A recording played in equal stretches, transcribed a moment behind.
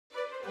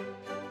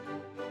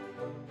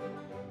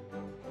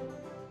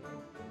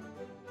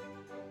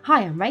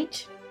Hi, I'm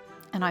Rach,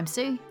 And I'm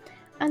Sue.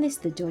 and this is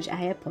the George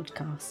Ayer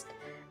podcast.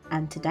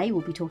 And today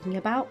we'll be talking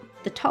about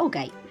the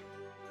Tollgate.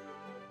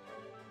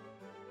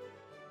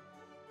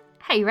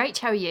 Hey Rach,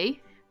 how are you?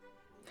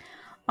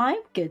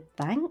 I'm good,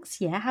 thanks.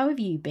 Yeah, how have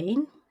you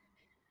been?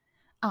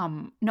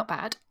 Not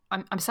bad.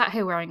 I'm sat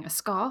here wearing a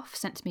scarf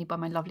sent to me by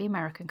my lovely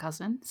American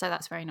cousin, so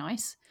that's very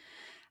nice.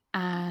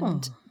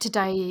 And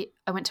today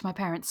I went to my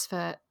parents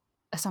for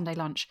a Sunday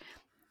lunch.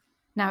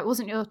 Now, it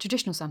wasn't your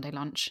traditional Sunday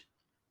lunch.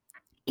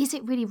 Is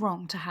it really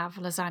wrong to have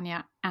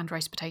lasagna and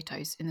roast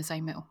potatoes in the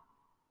same meal?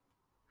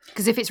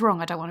 Because if it's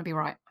wrong, I don't want to be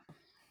right.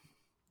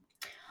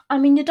 I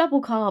mean, you're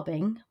double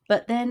carbing,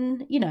 but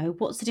then,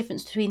 what's the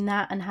difference between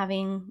that and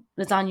having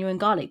lasagna and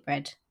garlic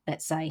bread,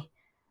 let's say?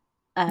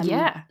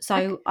 Yeah.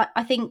 So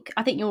I think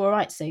you're all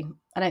right, Sue.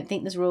 I don't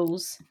think there's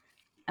rules.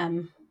 I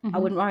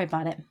wouldn't worry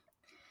about it.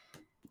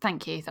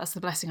 Thank you. That's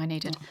the blessing I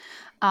needed.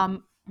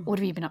 What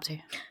have you been up to?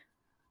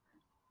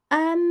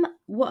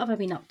 What have I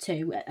been up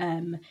to?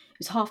 It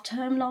was half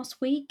term last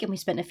week, and we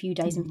spent a few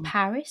days in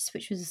Paris,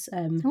 which was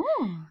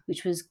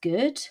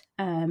good.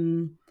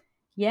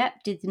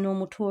 Did the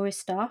normal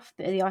tourist stuff,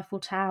 bit of the Eiffel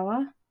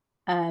Tower.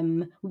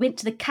 We went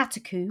to the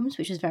catacombs,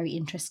 which was very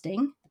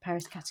interesting, the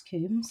Paris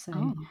catacombs.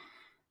 So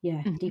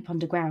deep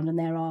underground, and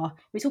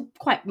it's all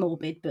quite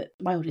morbid, but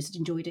my oldest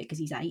enjoyed it because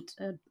he's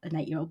an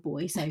 8-year-old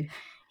boy, so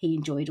he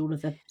enjoyed all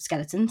of the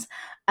skeletons.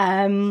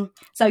 A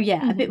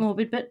bit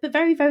morbid, but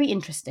very, very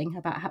interesting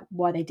about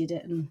why they did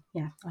it, and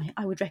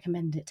I would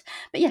recommend it.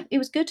 But yeah, it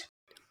was good.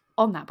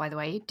 On that, by the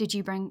way, did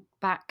you bring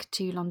back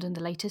to London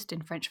the latest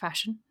in French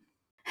fashion?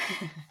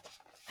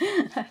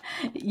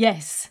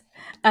 Yes,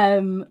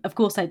 of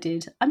course I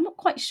did. I'm not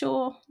quite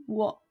sure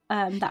what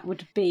that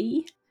would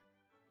be.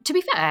 To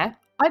be fair,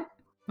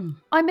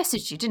 I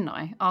messaged you, didn't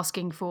I,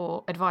 asking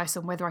for advice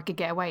on whether I could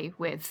get away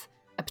with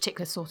a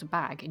particular sort of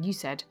bag, and you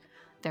said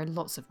there are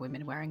lots of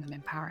women wearing them in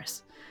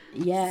Paris.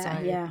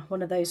 Yeah,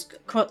 one of those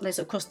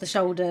across the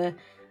shoulder.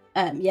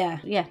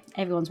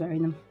 Everyone's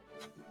wearing them.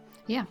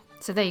 Yeah,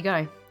 so there you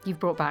go. You've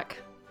brought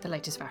back the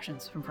latest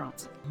fashions from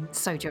France.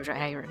 So Georgia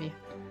Ayer of you.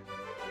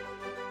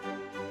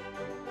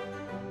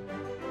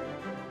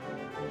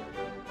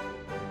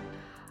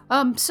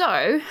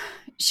 So,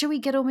 shall we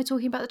get on with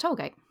talking about the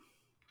Tollgate?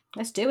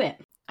 Let's do it.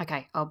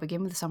 Okay, I'll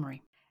begin with a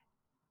summary.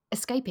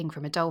 Escaping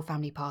from a dull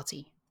family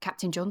party,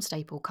 Captain John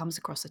Staple comes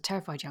across a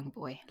terrified young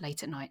boy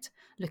late at night,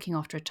 looking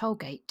after a toll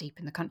gate deep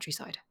in the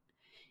countryside.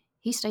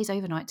 He stays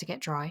overnight to get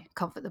dry,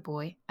 comfort the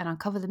boy, and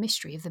uncover the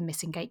mystery of the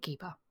missing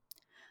gatekeeper.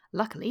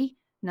 Luckily,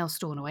 Nell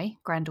Stornoway,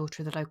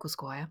 granddaughter of the local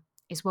squire,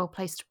 is well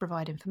placed to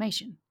provide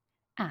information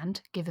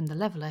and give him the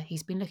leveller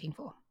he's been looking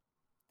for.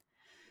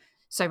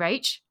 So,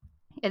 Rach,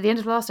 at the end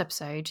of the last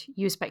episode,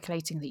 you were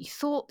speculating that you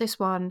thought this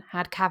one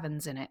had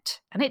caverns in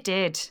it, and it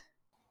did.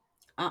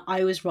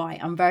 I was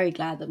right. I'm very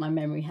glad that my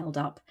memory held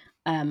up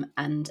and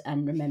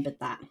remembered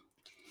that.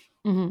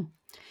 Mm-hmm.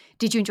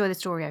 Did you enjoy the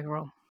story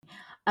overall?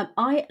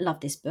 I love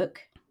this book.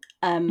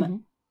 I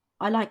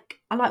like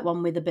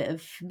one with a bit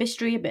of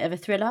mystery, a bit of a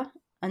thriller,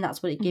 and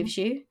that's what it gives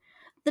you.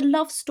 The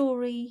love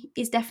story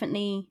is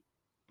definitely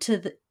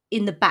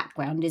in the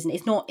background, isn't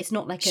it? It's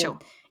not like an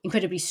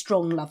incredibly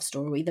strong love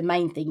story. The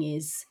main thing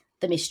is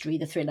the mystery,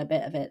 the thriller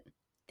bit of it,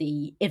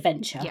 the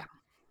adventure.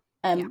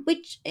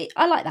 Which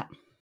I like that.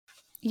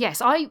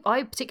 Yes, I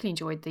particularly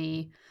enjoyed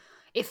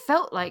it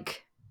felt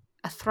like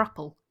a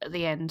throuple at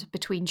the end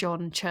between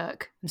John,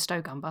 Chirk and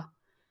Stowgumber.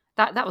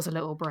 That was a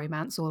little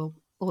bromance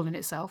all in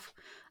itself.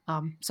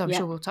 So I'm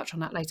sure we'll touch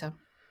on that later.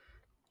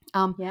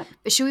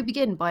 But shall we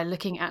begin by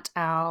looking at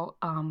our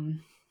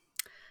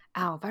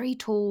very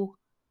tall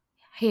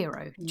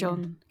hero,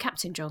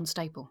 Captain John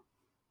Staple.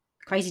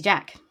 Crazy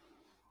Jack.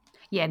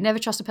 Yeah, never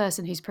trust a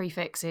person whose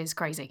prefix is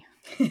crazy.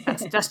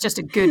 That's just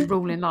a good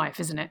rule in life,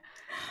 isn't it?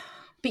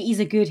 But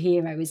he's a good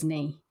hero, isn't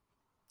he?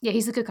 Yeah,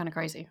 he's a good kind of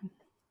crazy.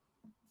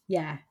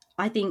 Yeah,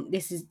 I think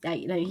this is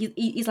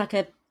he's like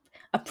a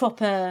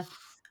proper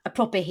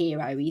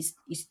hero. He's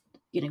he's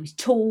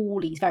tall.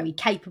 He's very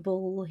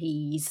capable.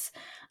 He's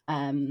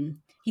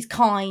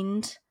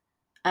kind.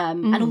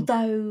 And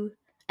although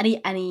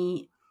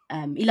he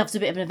loves a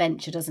bit of an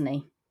adventure, doesn't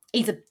he?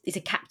 He's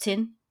a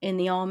captain in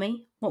the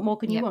army. What more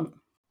can you want?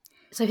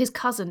 So his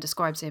cousin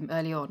describes him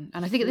early on,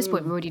 and I think at this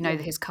point we already know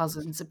that his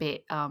cousin's a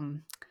bit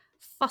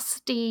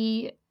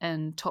fusty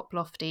and top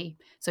lofty,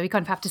 so we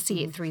kind of have to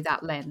see it through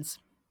that lens.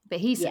 But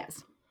he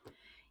says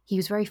he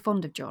was very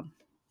fond of John,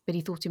 but he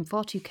thought him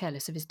far too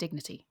careless of his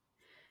dignity.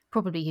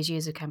 Probably his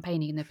years of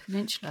campaigning in the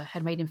peninsula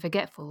had made him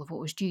forgetful of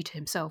what was due to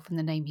himself and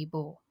the name he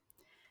bore.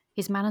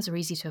 His manners are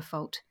easy to a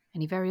fault,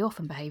 and he very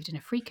often behaved in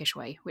a freakish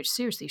way which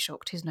seriously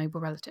shocked his noble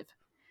relative.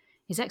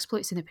 His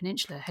exploits in the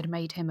peninsula had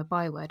made him a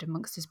byword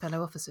amongst his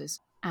fellow officers,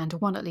 and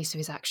one at least of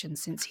his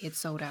actions since he had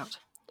sold out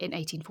in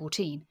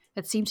 1814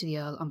 had seemed to the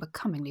Earl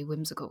unbecomingly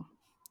whimsical.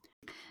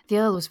 The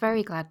Earl was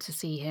very glad to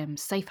see him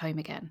safe home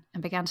again,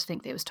 and began to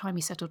think that it was time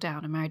he settled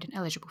down and married an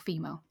eligible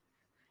female.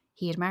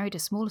 He had married a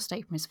small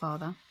estate from his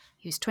father,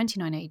 he was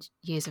 29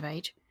 years of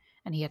age,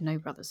 and he had no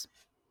brothers.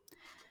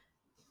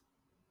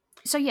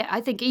 So yeah,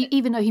 I think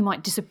even though he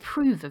might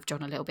disapprove of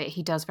John a little bit,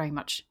 he does very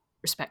much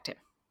respect him.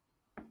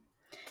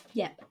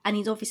 Yeah, and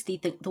he's obviously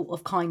thought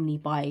of kindly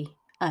by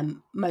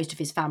most of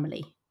his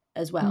family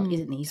as well,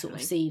 isn't he? Sort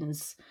of seen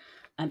as,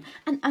 and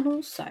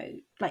also,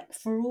 like,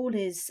 for all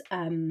his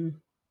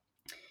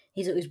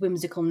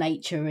whimsical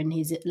nature and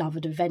his love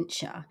of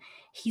adventure,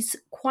 he's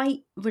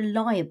quite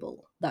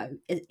reliable though.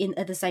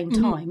 At the same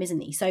time,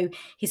 isn't he? So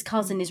his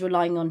cousin is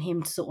relying on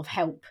him to sort of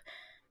help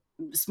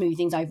smooth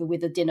things over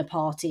with a dinner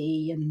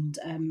party and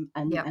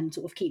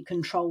sort of keep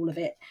control of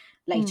it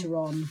later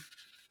on.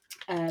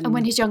 And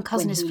when his young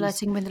cousin is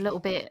flirting with a little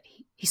bit,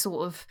 he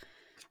sort of,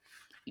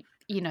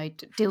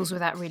 deals with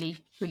that really,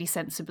 really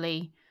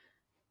sensibly.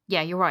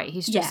 Yeah, you're right.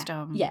 He's just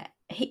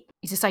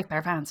he's a safe pair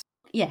of hands.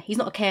 Yeah, he's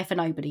not a care for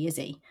nobody, is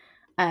he?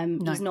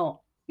 No. He's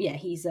not. Yeah,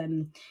 he's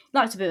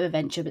likes a bit of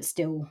adventure, but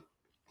still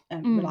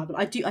reliable.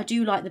 I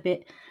do like the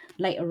bit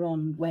later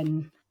on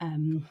when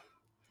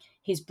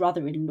his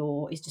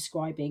brother-in-law is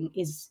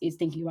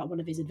thinking about one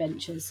of his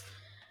adventures.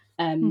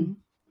 Lord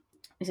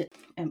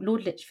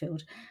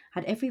Lichfield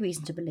had every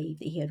reason to believe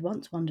that he had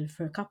once wandered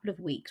for a couple of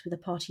weeks with a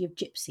party of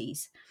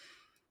gypsies,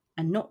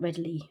 and not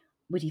readily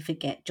would he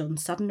forget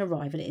John's sudden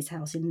arrival at his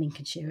house in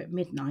Lincolnshire at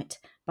midnight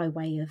by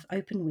way of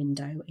open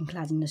window and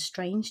clad in the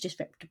strange,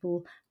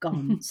 disreputable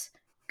garments.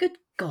 "Good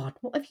God,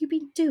 what have you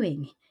been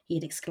doing?" he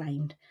had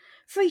exclaimed.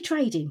 "Free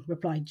trading,"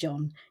 replied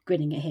John,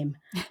 grinning at him.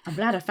 "I'm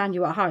glad I found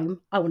you at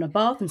home. I want a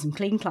bath and some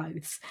clean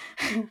clothes."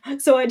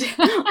 So I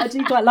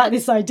do quite like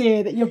this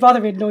idea that your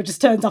brother-in-law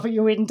just turns up at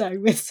your window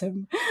with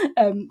some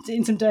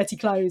in some dirty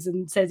clothes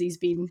and says he's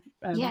been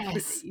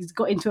he's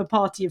got into a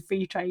party of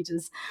free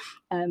traders,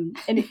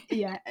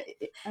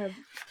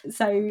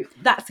 so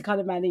that's the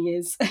kind of man he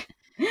is.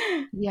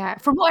 Yeah,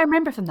 from what I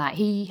remember from that,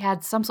 he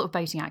had some sort of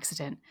boating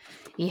accident.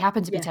 He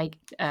happened to be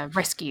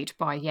rescued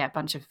by a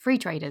bunch of free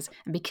traders,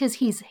 and because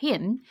he's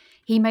him,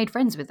 he made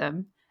friends with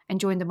them and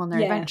joined them on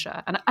their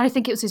adventure. And I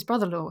think it was his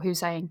brother-in-law who's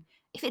saying,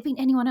 if it had been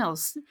anyone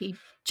else, he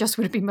just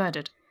would have been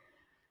murdered.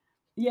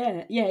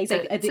 Yeah,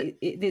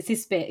 exactly. There's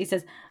this bit. He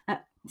says,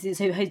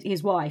 so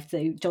his wife,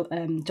 so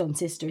John's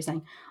sister, is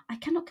saying, "I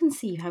cannot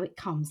conceive how it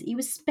comes that he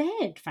was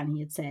spared." Fanny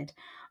had said,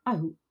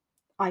 "Oh,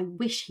 I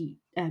wish he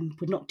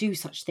would not do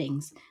such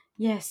things."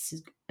 "Yes,"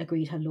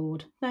 agreed her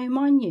lord, "though,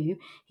 mind you,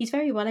 he's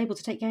very well able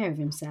to take care of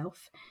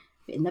himself.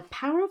 But in the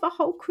power of a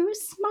whole crew of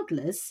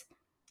smugglers,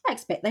 I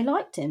expect they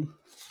liked him."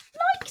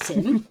 "Liked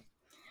him?"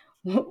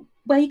 "Well,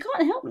 you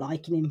can't help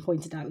liking him,"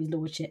 pointed out his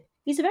lordship.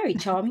 "He's a very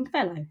charming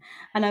fellow,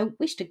 and I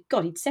wish to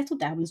God he'd settle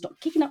down and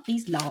stop kicking up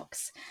these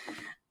larks."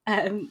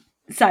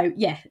 So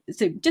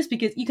just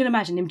because you can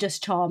imagine him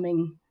just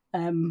charming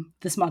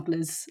the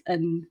smugglers,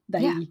 and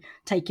they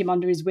take him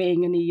under his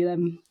wing, and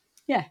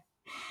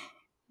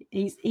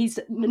he's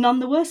none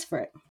the worse for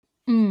it.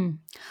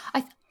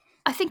 I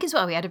think as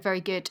well he had a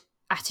very good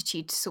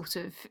attitude to sort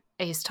of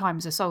his time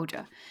as a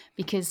soldier,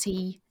 because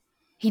he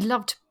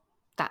loved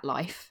that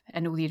life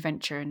and all the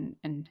adventure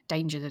and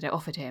danger that it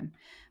offered him.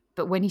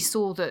 But when he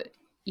saw that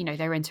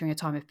they were entering a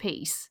time of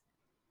peace,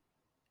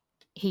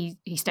 he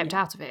stepped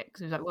out of it, because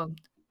he was like, well,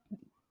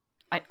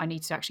 I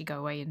need to actually go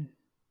away and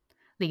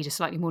lead a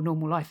slightly more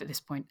normal life at this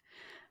point.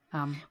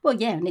 And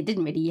it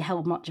didn't really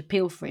hold much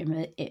appeal for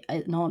him.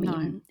 An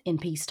army in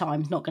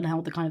peacetime is not going to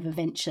hold the kind of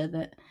adventure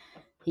that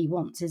he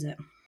wants, is it?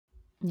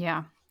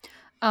 Yeah.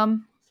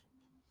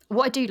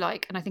 What I do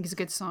like, and I think is a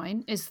good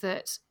sign, is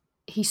that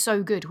he's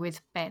so good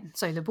with Ben.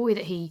 So the boy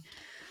that he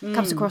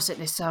comes across at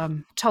this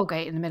toll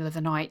gate in the middle of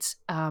the night,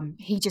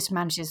 he just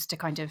manages to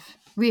kind of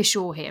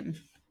reassure him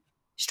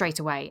straight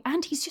away.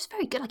 And he's just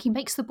very good. Like, he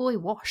makes the boy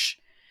wash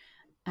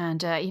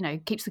and,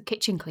 keeps the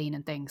kitchen clean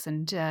and things.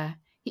 And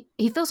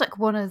he feels like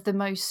one of the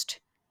most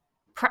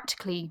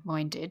practically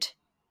minded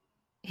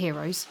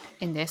heroes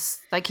in this.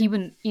 Like, he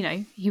wouldn't,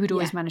 he would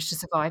always manage to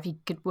survive. He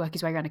could work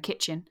his way around a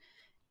kitchen.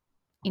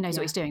 He knows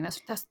what he's doing.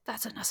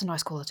 That's a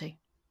nice quality.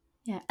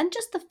 Yeah, and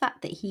just the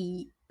fact that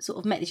he sort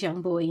of met this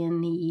young boy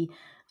and he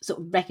sort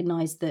of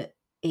recognised that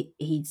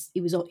he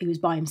was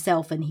by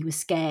himself and he was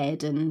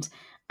scared, and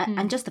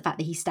just the fact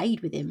that he stayed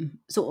with him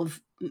sort of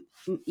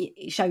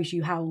it shows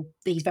you how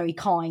he's very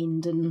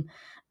kind, and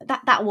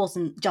that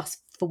wasn't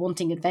just for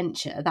wanting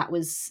adventure. That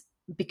was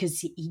because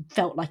he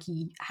felt like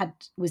he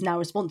was now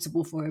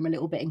responsible for him a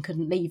little bit and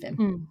couldn't leave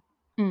him.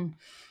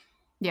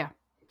 Yeah.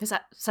 There's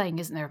that saying,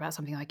 isn't there, about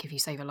something like, if you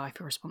save a life,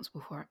 you're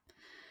responsible for it.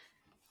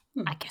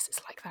 I guess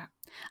it's like that.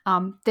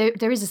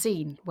 There is a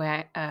scene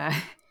where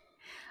I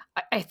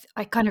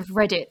kind of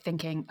read it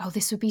thinking, oh,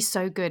 this would be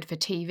so good for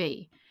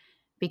TV,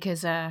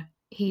 because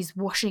he's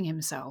washing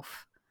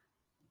himself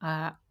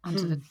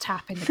under the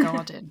tap in the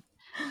garden.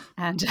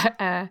 And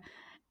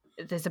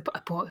there's a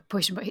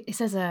portion, but it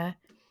says,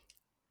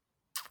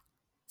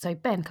 so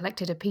Ben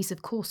collected a piece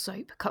of coarse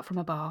soap cut from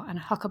a bar and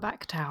a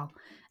huckaback towel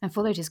and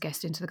followed his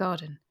guest into the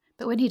garden.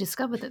 But when he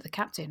discovered that the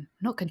captain,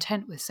 not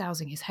content with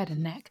sousing his head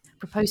and neck,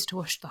 proposed to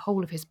wash the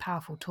whole of his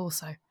powerful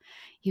torso,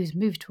 he was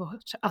moved to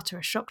utter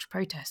a shocked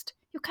protest.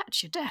 "You'll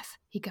catch your death,"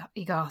 he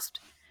gasped.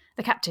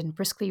 The captain,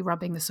 briskly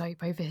rubbing the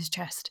soap over his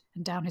chest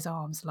and down his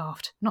arms,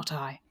 laughed. "Not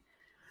I.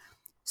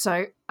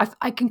 So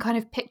I can kind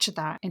of picture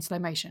that in slow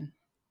motion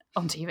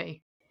on TV.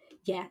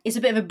 Yeah, it's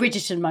a bit of a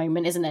Bridgerton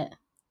moment, isn't it?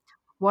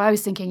 Well, I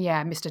was thinking,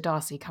 Mr.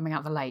 Darcy coming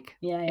out the lake.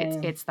 Yeah.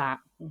 It's that.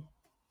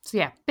 So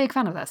yeah, big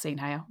fan of that scene,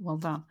 Haya. Well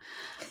done.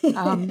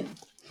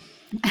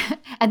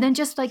 And then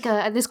just like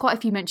there's quite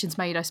a few mentions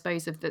made, I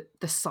suppose, of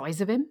the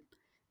size of him,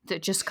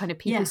 that just kind of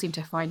people seem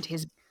to find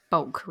his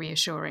bulk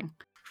reassuring.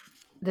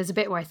 There's a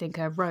bit where I think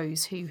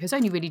Rose, who has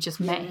only really just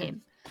met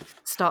him,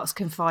 starts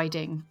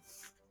confiding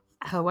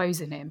her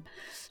woes in him.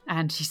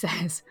 And she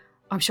says,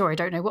 "I'm sure I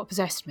don't know what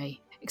possessed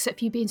me, except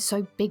for you being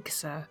so big,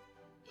 sir."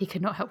 He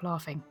could not help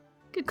laughing.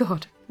 "Good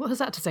God, what has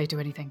that to say to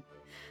anything?"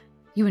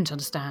 "You wouldn't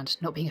understand,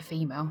 not being a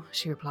female,"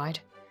 she replied,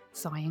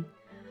 sighing.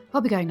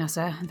 "I'll be going now,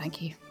 sir, and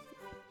thank you."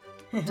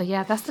 So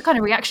yeah, that's the kind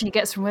of reaction he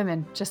gets from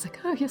women. Just like,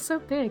 "Oh, you're so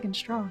big and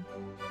strong."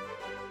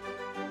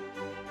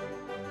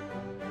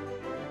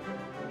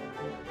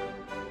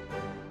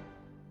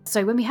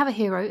 So when we have a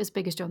hero as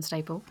big as John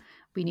Staple,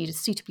 we need a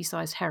suitably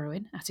sized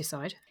heroine at his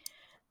side.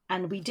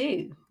 And we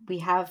do. We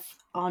have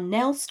our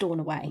Nell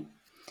Stornoway,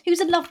 who's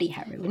a lovely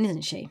heroine,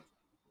 isn't she?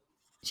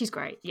 She's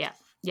great, yeah.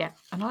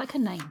 And I like her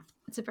name.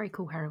 It's a very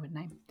cool heroine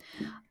name.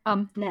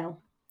 Nell.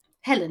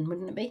 Helen,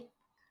 wouldn't it be?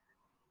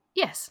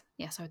 Yes,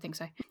 I would think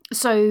so.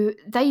 So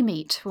they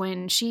meet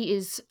when she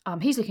is,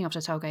 he's looking after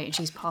the tollgate and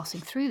she's passing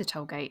through the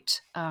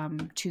tollgate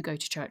to go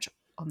to church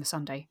on the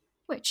Sunday,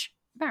 which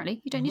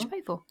apparently you don't need to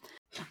pay for.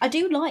 I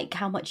do like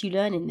how much you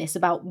learn in this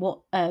about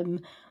what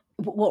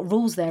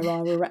rules there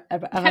are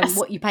around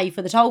what you pay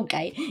for the toll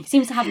gate. It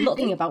seems to have a lot of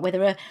thing about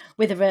whether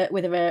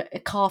a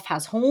calf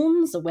has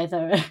horns or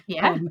whether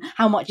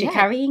how much you're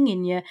carrying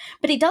in your.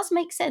 But it does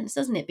make sense,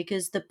 doesn't it?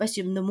 Because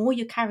the more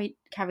you're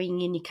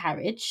carrying in your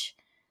carriage,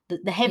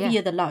 the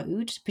heavier the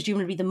load.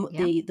 Presumably,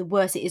 the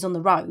worse it is on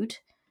the road.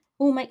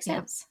 All makes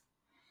sense.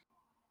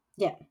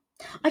 Yeah.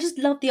 I just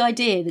love the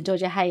idea that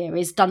Dodger Haya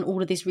has done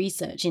all of this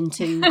research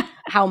into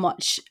how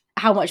much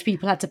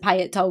people had to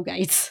pay at toll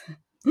gates.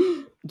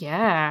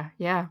 Yeah.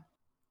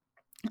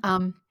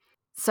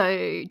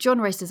 So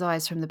John raised his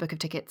eyes from the book of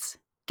tickets.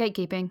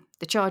 Gatekeeping,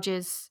 the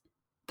charges,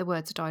 the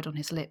words died on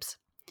his lips.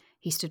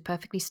 He stood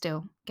perfectly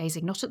still,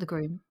 gazing not at the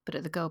groom, but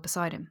at the girl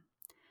beside him.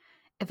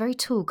 A very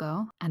tall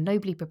girl, and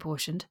nobly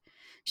proportioned,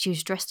 she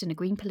was dressed in a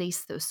green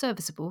pelisse that was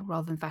serviceable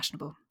rather than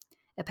fashionable.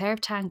 A pair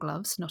of tan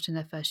gloves, not in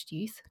their first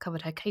youth,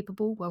 covered her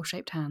capable,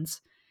 well-shaped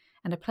hands,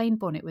 and a plain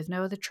bonnet with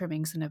no other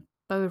trimmings than a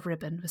bow of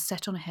ribbon was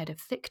set on a head of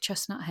thick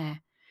chestnut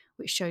hair,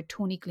 which showed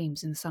tawny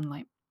gleams in the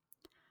sunlight.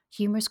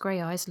 Humorous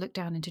grey eyes looked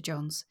down into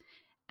John's,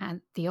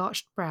 and the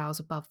arched brows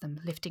above them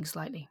lifting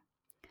slightly.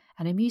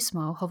 An amused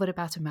smile hovered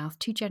about a mouth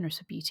too generous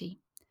for beauty,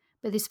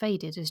 but this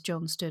faded as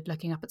John stood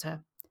looking up at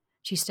her.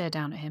 She stared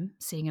down at him,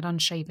 seeing an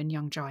unshaven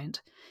young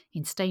giant,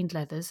 in stained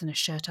leathers and a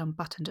shirt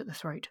unbuttoned at the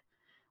throat,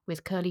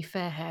 with curly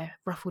fair hair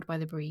ruffled by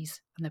the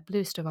breeze and the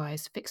bluest of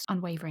eyes fixed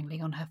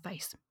unwaveringly on her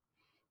face.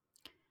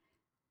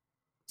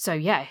 So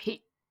yeah,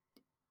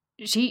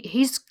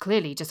 he's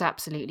clearly just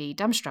absolutely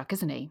dumbstruck,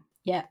 isn't he?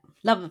 Yeah,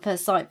 love at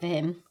first sight for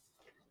him.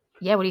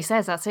 Yeah, well, he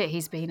says that's it.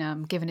 He's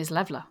been given his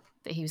leveler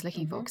that he was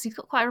looking for, because he's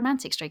got quite a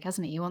romantic streak,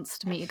 hasn't he? He wants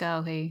to meet a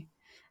girl who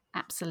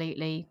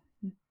absolutely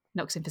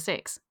knocks him for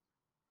six.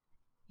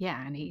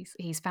 Yeah, and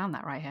he's found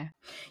that right here.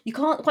 You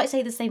can't quite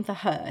say the same for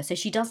her. So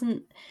she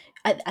doesn't.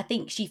 I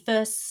think she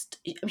does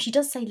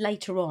say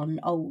later on.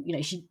 Oh,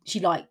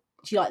 she liked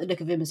the look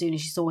of him as soon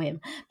as she saw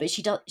him. But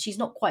she's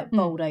not quite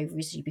bowled over,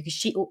 is she?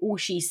 Because all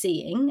she's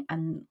seeing, and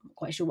I'm not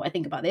quite sure what I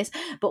think about this,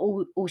 but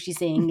all she's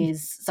seeing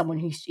is someone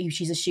who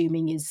she's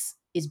assuming is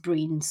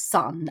Breen's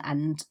son,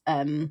 and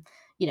a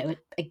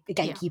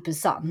gatekeeper's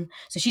son.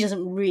 So she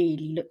doesn't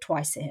really look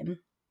twice at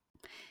him.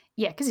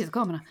 Yeah, because he's a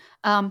commoner.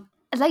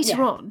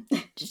 Later on,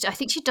 I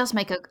think she does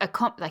make a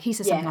comment, like he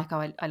says something like,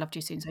 "Oh, I loved you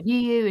as soon as I knew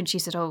you," and she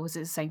said, "Oh, was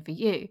it the same for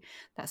you?"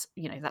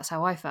 That's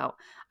how I felt.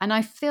 And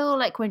I feel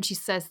like when she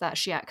says that,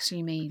 she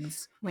actually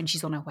means when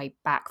she's on her way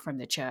back from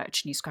the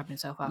church and he's scrubbing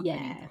himself up.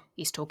 Yeah,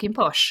 he's talking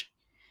posh.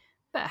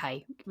 But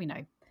hey, we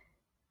know.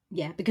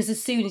 Yeah, because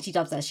as soon as he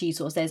does that, she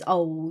sort of says,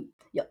 "Oh,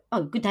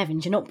 good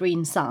heavens, you're not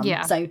Breen's son."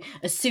 Yeah. So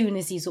as soon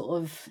as he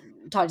sort of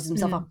tidies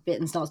himself up a bit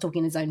and starts talking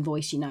in his own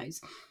voice, she knows.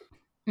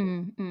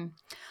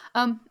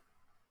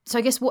 So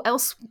I guess what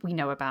else we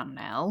know about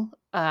Nell?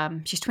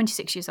 She's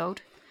 26 years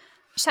old.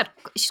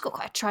 She's got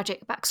quite a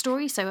tragic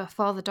backstory. So her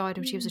father died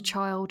when she was a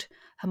child,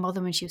 her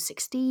mother when she was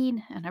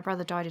 16, and her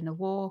brother died in the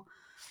war.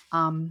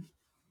 And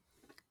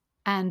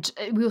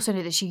we also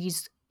know that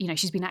she's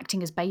been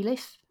acting as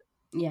bailiff.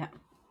 Yeah.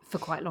 For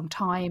quite a long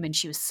time, and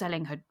she was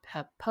selling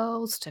her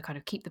pearls to kind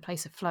of keep the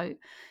place afloat.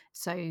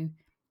 So,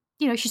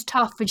 she's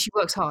tough and she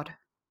works hard.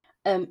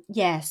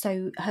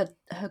 So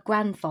her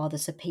grandfather,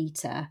 Sir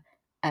Peter,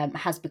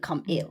 has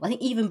become ill. I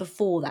think even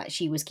before that,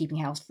 she was keeping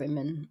house for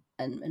him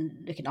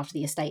and looking after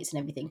the estates and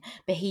everything.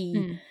 But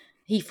he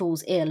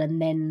falls ill, and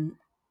then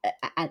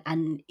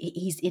and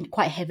he's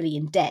quite heavily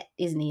in debt,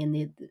 isn't he?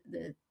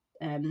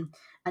 And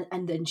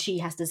and then she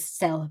has to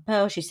sell her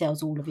pearls. She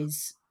sells all of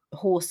his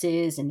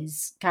horses and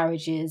his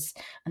carriages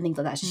and things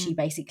like that.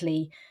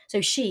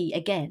 So she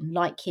again,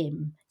 like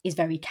him, is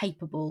very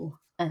capable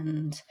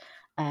and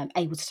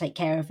able to take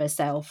care of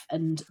herself,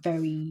 and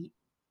very,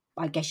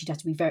 I guess you have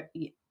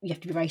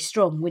to be very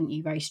strong, wouldn't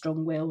you? Very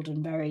strong-willed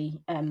and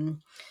very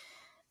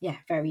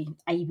very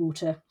able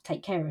to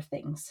take care of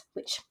things,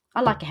 which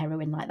I like a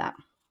heroine like that.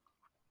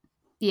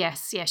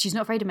 Yes, she's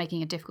not afraid of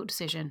making a difficult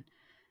decision.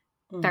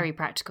 Very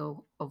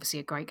practical, obviously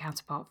a great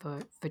counterpart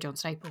for John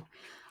Staple.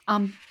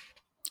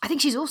 I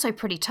think she's also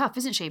pretty tough,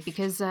 isn't she?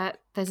 Because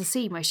there's a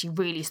scene where she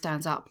really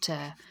stands up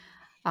to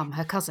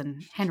her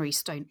cousin Henry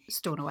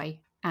Stornoway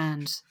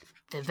and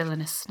the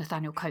villainous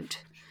Nathaniel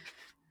Coate.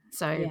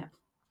 So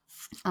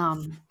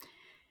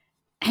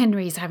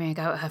Henry's having a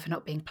go at her for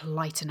not being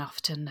polite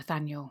enough to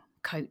Nathaniel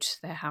Coate,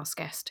 their house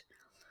guest.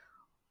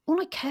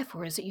 All I care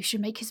for is that you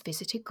should make his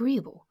visit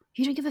agreeable.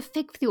 You don't give a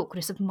fig for the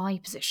awkwardness of my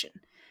position.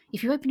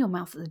 If you open your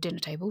mouth at the dinner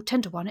table,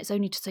 10 to 1, it's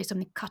only to say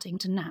something cutting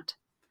to Nat.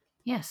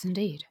 Yes,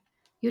 indeed.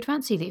 You'd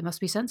fancy that it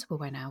must be sensible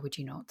by now, would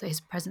you not, that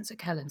his presence at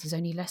Kellen's is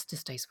only less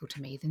distasteful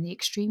to me than the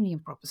extremely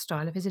improper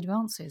style of his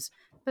advances.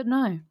 But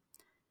no.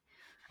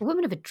 A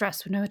woman of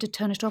address would know how to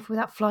turn it off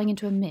without flying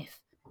into a myth.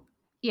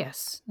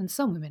 Yes, and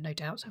some women, no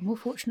doubt, are more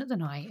fortunate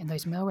than I in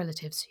those male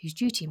relatives whose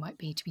duty might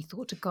be to be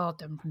thought to guard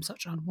them from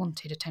such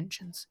unwanted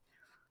attentions.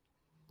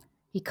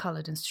 He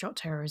coloured and shot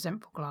her a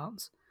resentful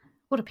glance.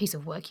 What a piece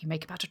of work you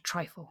make about a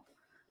trifle.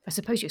 I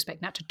suppose you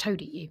expect Nat to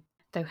toad at you,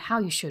 though how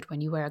you should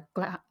when you wear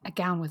a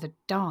gown with a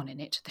darn in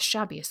it, the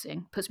shabbiest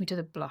thing, puts me to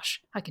the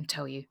blush, I can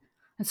tell you.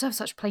 And serve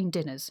such plain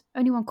dinners,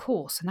 only one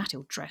course, and that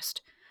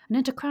ill-dressed. And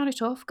then to crown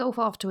it off, go off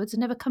afterwards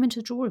and never come into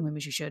the drawing-room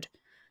as you should.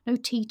 No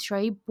tea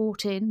tray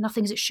brought in,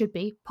 nothing as it should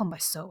be. Upon my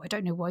soul, I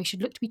don't know why you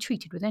should look to be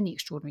treated with any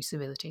extraordinary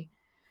civility.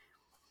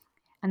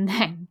 And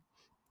then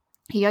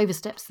he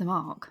oversteps the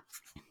mark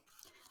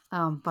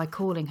by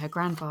calling her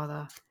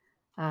grandfather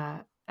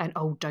an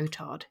old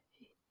dotard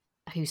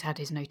who's had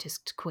his notice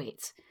to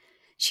quit.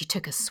 She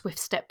took a swift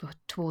step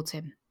towards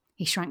him.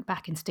 He shrank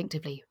back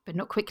instinctively, but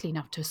not quickly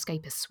enough to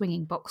escape a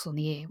swinging box on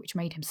the ear, which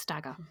made him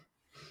stagger.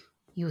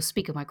 You will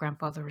speak of my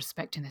grandfather with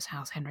respect in this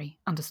house, Henry.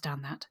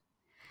 Understand that.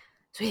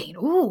 So he's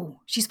thinking, ooh,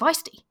 she's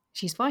feisty.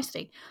 She's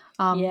feisty.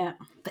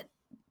 But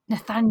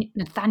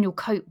Nathaniel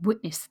Coate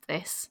witnessed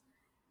this,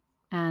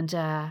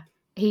 and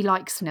he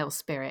likes Nell's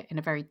spirit in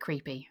a very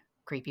creepy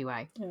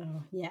way.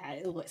 Oh, yeah,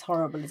 it's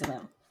horrible, isn't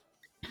it?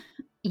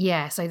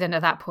 Yeah, so then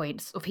at that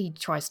point, he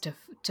tries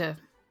to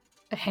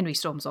Henry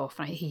storms off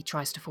and he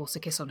tries to force a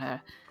kiss on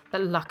her.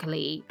 But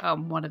luckily,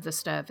 one of the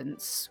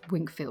servants,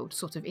 Winkfield,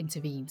 sort of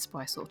intervenes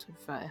by sort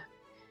of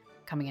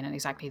coming in at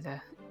exactly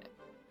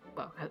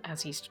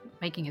as he's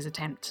making his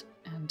attempt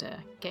and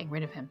getting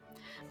rid of him.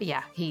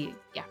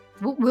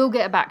 But we'll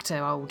get back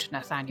to old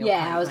Nathaniel.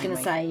 Yeah, I was going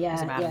to say,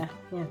 yeah.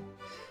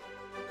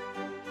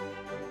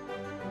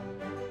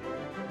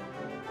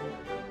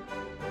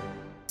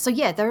 So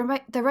yeah,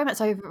 the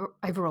romance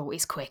overall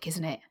is quick,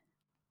 isn't it?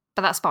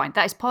 But that's fine.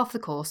 That is part of the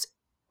course.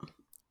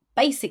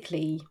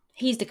 Basically,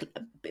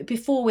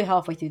 before we're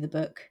halfway through the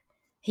book,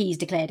 he's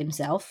declared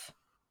himself,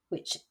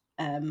 which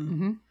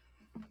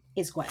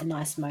is quite a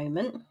nice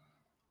moment.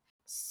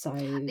 So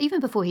even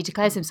before he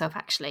declares himself,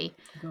 actually,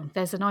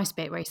 there's a nice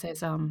bit where he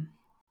says,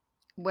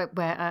 where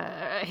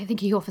I think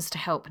he offers to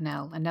help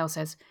Nell, and Nell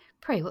says,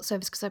 "Pray, what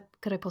service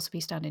could I possibly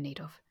stand in need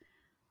of?"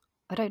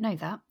 "I don't know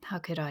that. How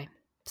could I?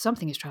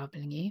 Something is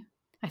troubling you.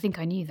 I think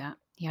I knew that,"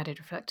 he added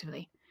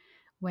reflectively,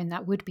 "when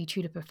that would-be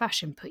tulip of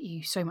fashion put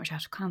you so much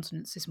out of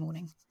countenance this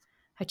morning."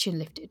 Her chin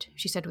lifted.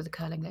 She said with a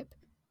curling lip,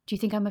 "Do you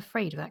think I'm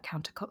afraid of that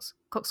Count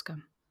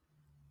Coxcomb?"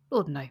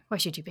 "Lord, no. Why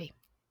should you be?"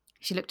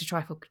 She looked a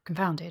trifle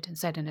confounded and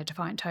said in a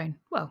defiant tone,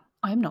 "Well,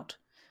 I am not."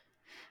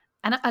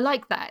 And I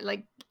like that.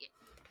 Like,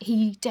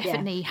 he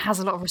definitely has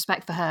a lot of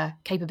respect for her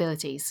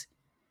capabilities.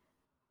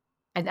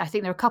 And I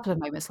think there are a couple of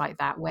moments like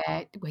that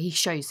where he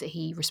shows that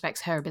he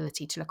respects her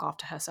ability to look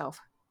after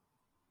herself.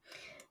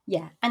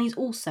 Yeah, and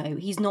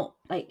he's not,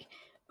 like,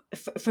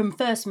 from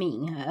first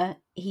meeting her,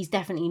 he's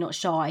definitely not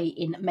shy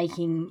in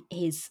making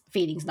his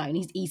feelings known.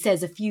 He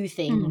says a few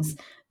things,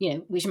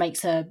 which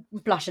makes her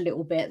blush a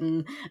little bit,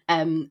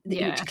 and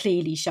which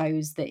clearly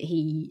shows that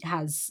he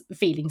has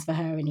feelings for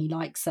her and he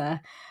likes her.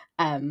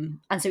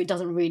 And so it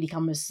doesn't really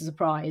come as a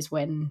surprise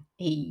when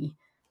he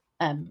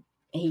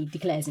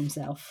declares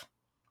himself.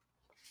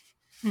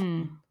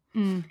 So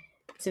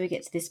we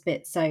get to this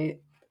bit. So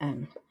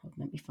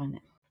let me find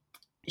it.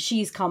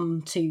 She's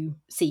come to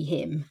see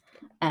him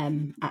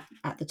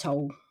at the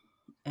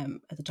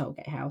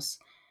tollgate house.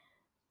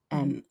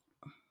 I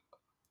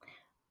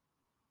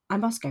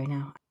must go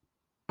now.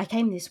 I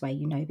came this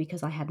way,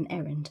 because I had an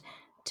errand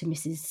to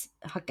Mrs.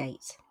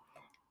 Hudgate,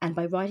 and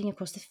by riding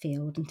across the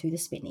field and through the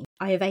spinney,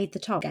 I evade the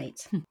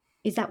tollgate.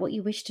 Is that what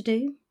you wish to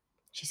do?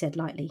 She said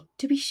lightly.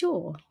 To be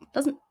sure.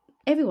 Doesn't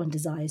everyone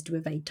desires to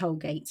evade toll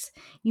gates?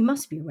 You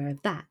must be aware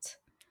of that.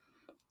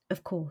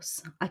 Of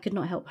course, I could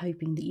not help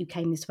hoping that you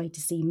came this way to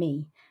see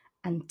me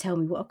and tell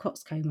me what a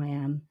coxcomb I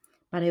am,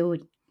 but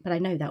I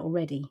know that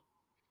already.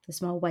 The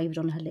smile wavered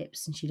on her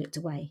lips and she looked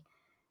away.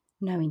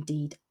 No,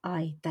 indeed,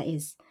 that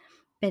is,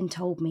 Ben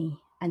told me,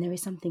 and there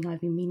is something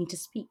I've been meaning to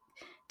speak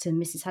to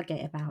Mrs.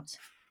 Hudgate about.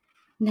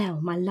 Nell,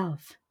 my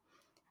love,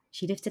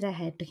 She lifted her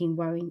head, looking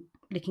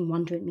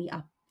wonderingly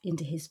up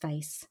into his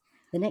face.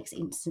 The next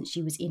instant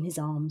she was in his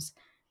arms,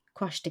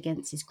 crushed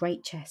against his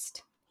great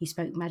chest. He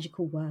spoke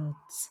magical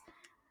words.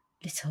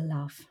 "Little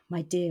love,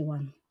 my dear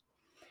one."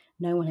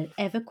 No one had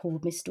ever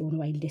called Miss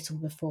Stornoway little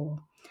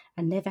before,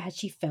 and never had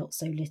she felt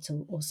so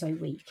little or so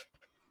weak.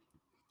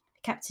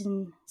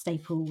 Captain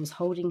Staple was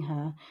holding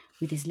her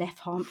with his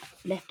left arm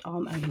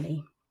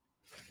only,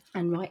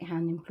 and right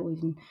hand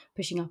employed in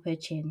pushing up her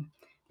chin,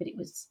 but it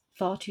was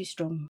far too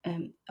strong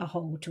a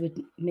hold to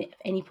admit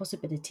any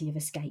possibility of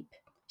escape.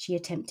 She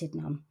attempted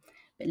none,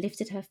 but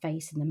lifted her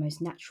face in the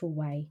most natural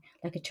way,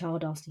 like a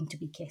child asking to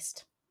be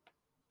kissed.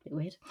 A bit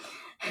weird.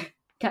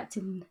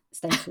 Captain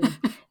Staple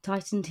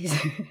tightened his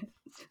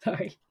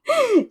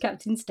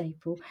Captain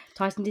Staple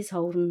tightened his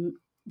hold on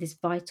this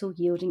vital,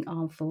 yielding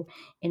armful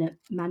in a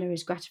manner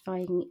as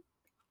gratifying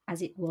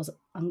as it was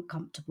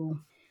uncomfortable,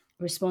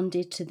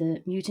 responded to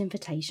the mute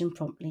invitation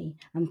promptly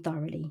and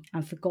thoroughly,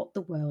 and forgot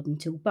the world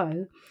until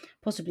Beau,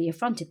 possibly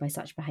affronted by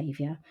such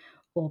behaviour,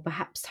 or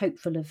perhaps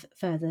hopeful of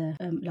further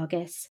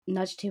largesse,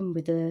 nudged him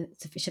with a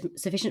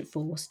sufficient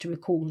force to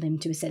recall him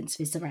to a sense of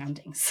his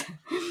surroundings.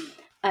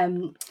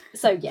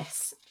 So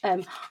yes,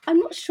 I'm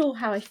not sure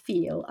how I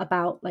feel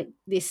about like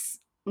this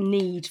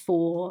need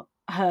for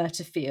her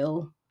to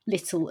feel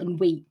little and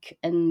weak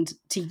and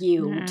to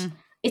yield.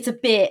 It's a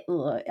bit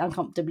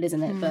uncomfortable,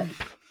 isn't it? But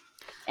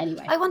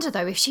anyway, I wonder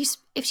though if she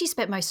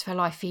spent most of her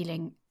life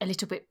feeling a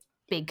little bit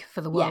big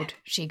for the world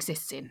she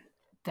exists in,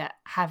 that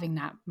having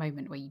that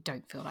moment where you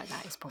don't feel like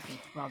that is probably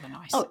rather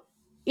nice. Oh,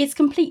 it's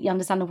completely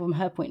understandable from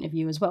her point of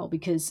view as well,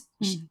 because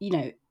she,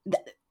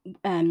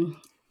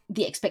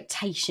 the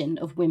expectation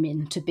of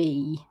women to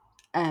be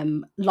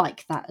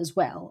like that as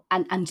well,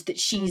 and that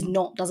she's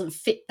doesn't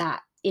fit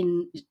that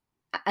in,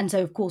 and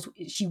so of course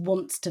she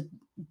wants to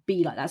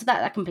be like that. So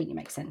that completely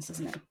makes sense,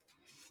 doesn't it?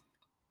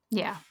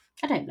 Yeah,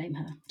 I don't blame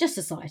her. Just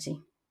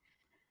society.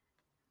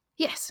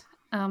 Yes,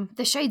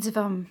 there's shades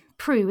of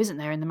Prue, isn't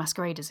there, in the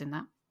masqueraders in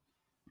that?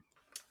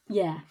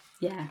 Yeah.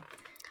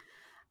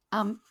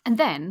 And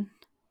then,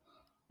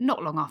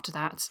 not long after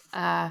that,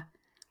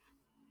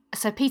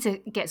 so Peter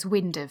gets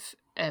wind of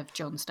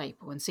John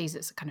Staple and sees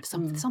it's kind of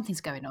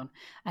something's going on,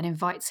 and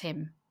invites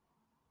him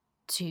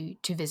to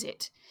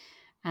visit,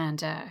 and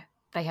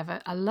they have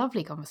a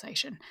lovely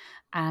conversation,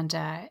 and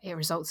it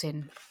results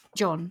in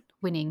John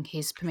winning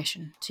his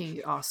permission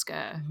to ask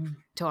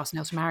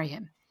Nell to marry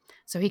him.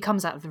 So he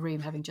comes out of the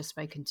room having just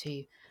spoken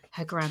to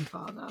her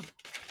grandfather.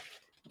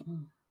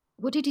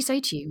 What did he say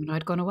to you when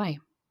I'd gone away?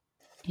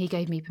 He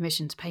gave me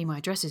permission to pay my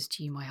addresses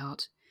to you, my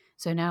heart.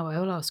 So now I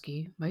will ask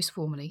you, most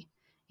formally,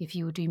 if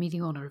you will do me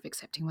the honour of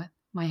accepting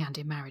my hand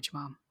in marriage,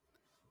 Ma'am.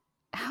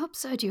 How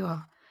absurd you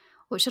are.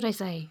 What should I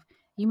say?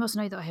 You must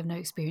know that I have no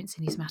experience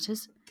in these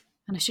matters,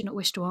 and I should not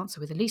wish to answer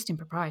with the least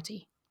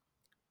impropriety.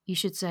 You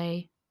should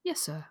say,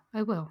 yes, sir,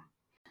 I will.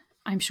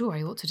 I'm sure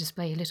I ought to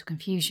display a little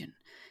confusion,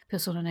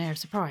 put on an air of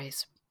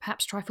surprise,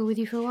 perhaps trifle with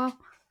you for a while.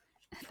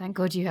 Thank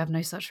God you have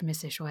no such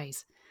missish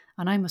ways,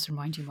 and I must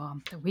remind you,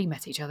 Ma'am, that we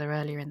met each other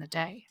earlier in the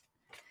day.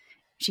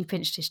 She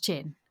pinched his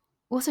chin.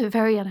 What a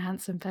very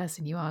unhandsome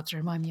person you are to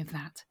remind me of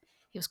that.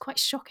 It was quite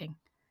shocking.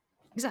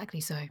 Exactly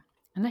so.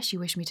 Unless you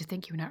wish me to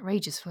think you an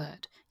outrageous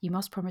flirt, you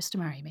must promise to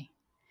marry me.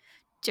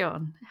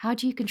 John, how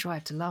do you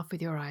contrive to laugh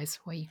with your eyes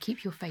while you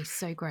keep your face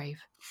so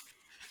grave?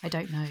 I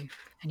don't know,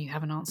 and you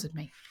haven't answered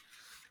me.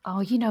 Oh,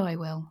 you know I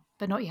will,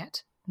 but not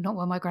yet. Not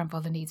while my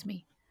grandfather needs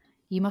me.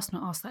 You must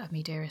not ask that of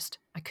me, dearest.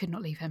 I could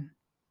not leave him.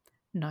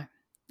 No,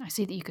 I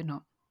see that you could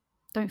not.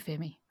 Don't fear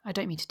me. I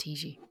don't mean to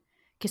tease you.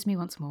 Kiss me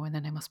once more, and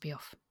then I must be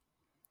off.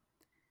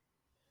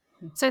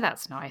 So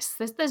that's nice.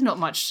 There's not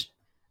much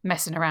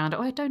messing around.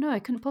 Oh, I don't know. I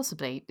couldn't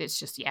possibly. It's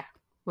just,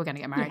 we're going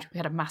to get married. Yeah. We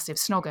had a massive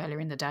snog earlier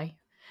in the day.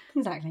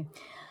 Exactly.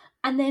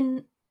 And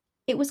then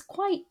it was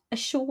quite a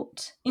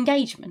short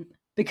engagement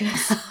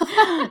because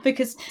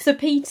Sir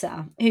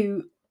Peter,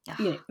 who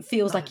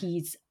feels like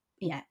he's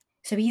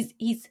so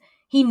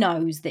he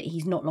knows that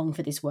he's not long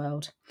for this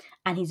world,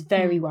 and he's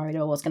very worried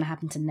about what's going to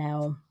happen to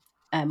Nell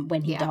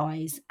when he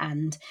dies,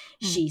 and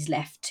she's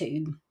left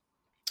to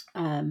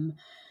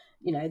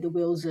the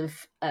wills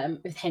of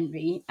with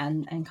Henry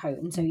and co.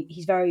 And so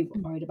he's very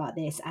worried about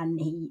this, and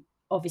he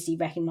obviously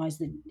recognised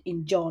that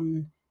in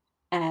John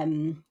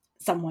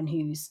someone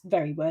who's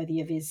very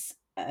worthy of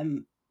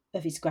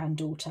his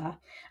granddaughter,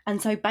 and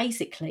so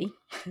basically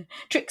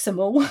tricks them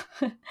all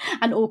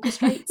and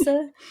orchestrates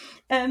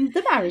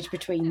the marriage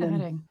between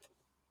them.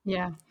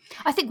 Yeah,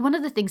 I think one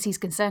of the things he's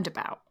concerned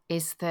about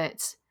is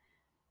that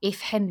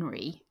if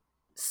Henry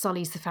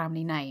sullies the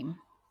family name,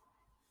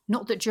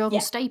 not that John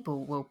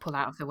Staple will pull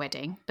out of the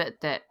wedding,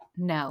 but that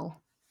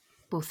Nell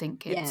will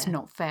think it's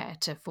not fair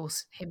to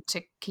force him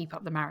to keep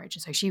up the marriage,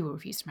 and so she will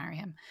refuse to marry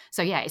him.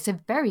 So it's a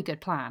very good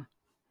plan.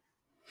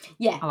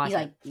 Yeah, I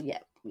like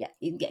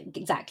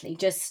exactly.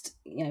 Just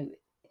he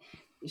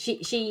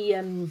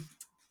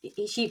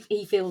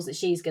feels that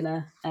she's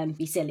gonna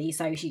be silly,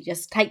 so she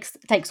just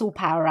takes all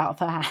power out of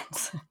her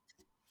hands.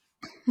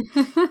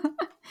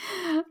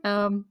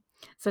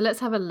 So let's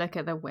have a look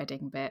at the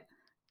wedding bit.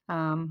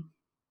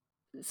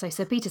 So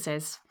Sir Peter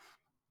says,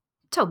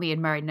 "Told me you'd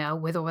marry Nell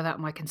with or without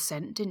my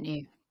consent, didn't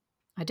you?"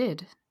 "I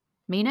did."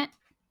 "Mean it?"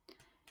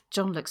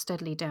 John looked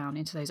steadily down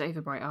into those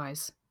overbright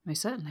eyes.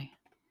 "Most certainly."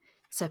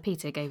 Sir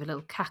Peter gave a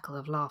little cackle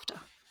of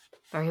laughter.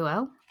 "Very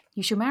well.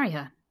 You shall marry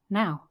her.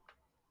 Now."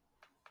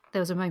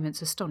 There was a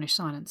moment's astonished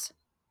silence.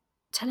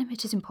 "Tell him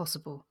it is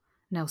impossible,"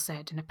 Nell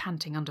said in a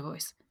panting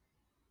undervoice.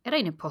 "It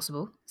ain't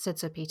impossible," said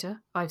Sir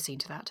Peter. "I've seen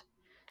to that.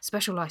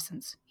 Special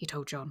licence," he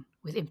told John,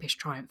 with impish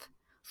triumph.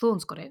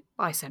 "Thorne's got it.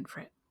 I sent for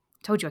it.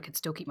 Told you I could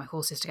still keep my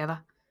horses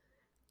together."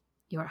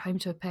 "You're at home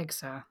to a peg,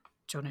 sir,"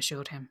 John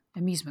assured him,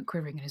 amusement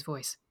quivering in his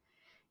voice.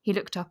 He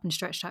looked up and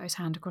stretched out his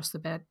hand across the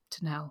bed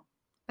to Nell.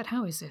 "But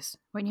how is this?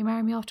 Won't you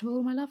marry me after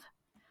all, my love?"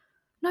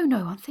 "No,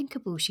 no,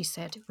 unthinkable," she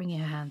said, wringing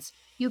her hands.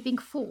 "You are being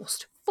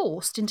forced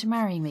into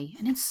marrying me,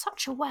 and in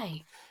such a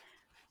way."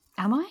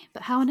 "Am I?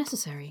 But how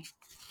unnecessary.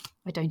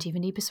 I don't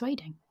even need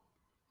persuading."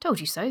 "Told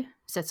you so,"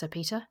 said Sir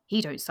Peter.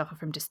 "He don't suffer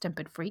from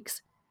distempered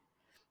freaks."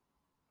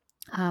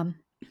 And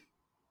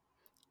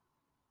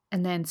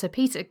then Sir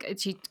Peter,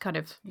 she kind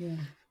of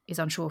is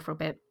unsure for a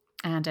bit,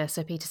 and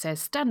Sir Peter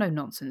says, "Stand no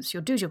nonsense.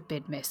 You'll do as you're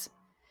bid, miss."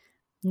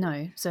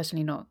 "No,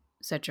 certainly not,"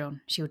 said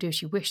John. "She'll do as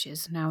she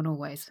wishes, now and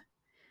always."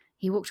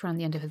 He walked round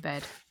the end of the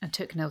bed and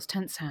took Nell's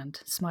tense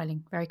hand,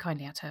 smiling very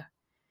kindly at her.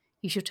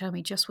 "You shall tell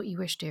me just what you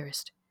wish,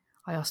 dearest.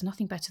 I ask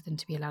nothing better than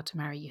to be allowed to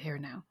marry you here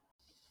and now.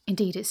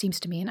 Indeed, it seems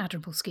to me an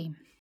admirable scheme.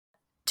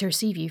 To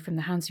receive you from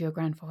the hands of your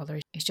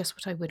grandfather is just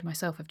what I would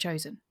myself have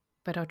chosen,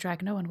 but I'll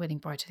drag no unwilling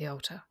bride to the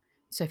altar.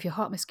 So if your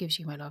heart misgives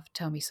you, my love,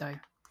 tell me so."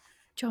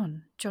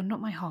 "John, John, not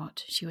my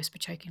heart," she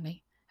whispered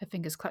chokingly, her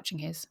fingers clutching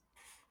his.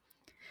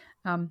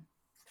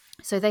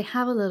 So they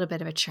have a little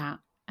bit of a chat,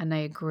 and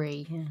they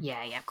agree.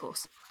 Yeah, of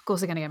course. Of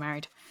course they're going to get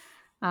married.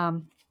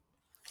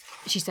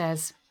 She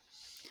says,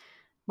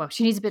 well,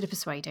 she needs a bit of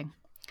persuading.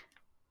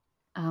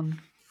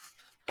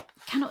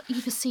 "Cannot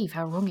you perceive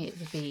how wrong it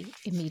would be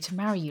in me to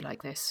marry you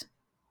like this?"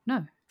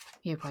 "No,"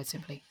 he replied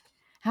simply.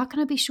 "How can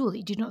I be sure that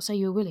you do not say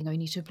you are willing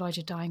only to oblige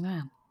a dying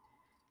man?"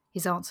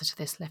 His answer to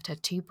this left her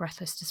too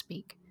breathless to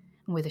speak,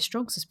 and with a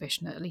strong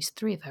suspicion that at least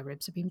 3 of her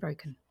ribs had been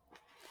broken.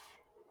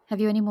 "Have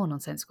you any more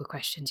nonsensical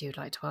questions you would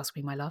like to ask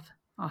me, my love?"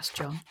 asked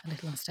John, a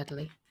little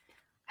unsteadily.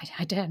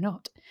 I dare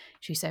not,"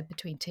 she said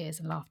between tears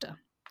and laughter.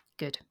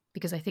 "Good,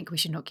 because I think we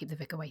should not keep the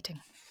vicar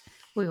waiting,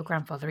 or your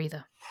grandfather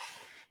either.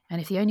 And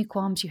if the only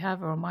qualms you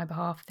have are on my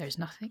behalf, there is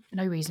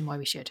no reason why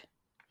we should."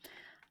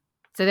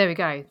 So there we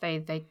go.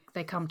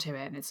 They come to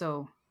it, and it's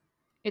all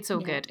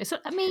good. It's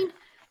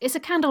a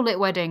candlelit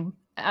wedding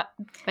at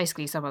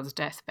basically someone's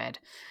deathbed,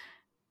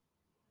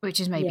 which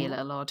is maybe a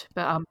little odd.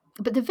 But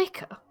the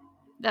vicar,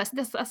 that's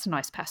a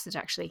nice passage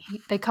actually.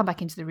 They come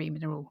back into the room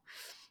and they're all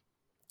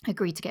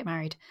agreed to get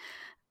married.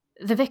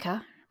 The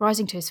vicar,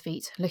 rising to his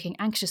feet, looking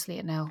anxiously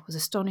at Nell, was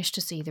astonished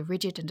to see the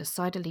rigid and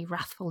decidedly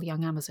wrathful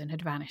young Amazon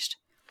had vanished.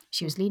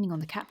 She was leaning on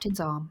the captain's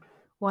arm,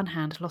 one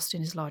hand lost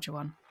in his larger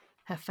one,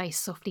 her face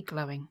softly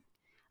glowing,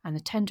 and the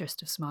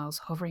tenderest of smiles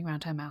hovering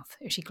round her mouth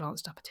as she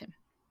glanced up at him.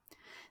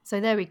 So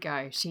there we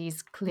go.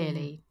 She's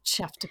clearly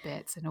chuffed to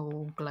bits and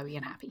all glowy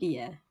and happy.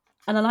 Yeah.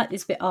 And I like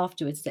this bit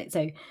afterwards.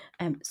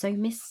 So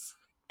Miss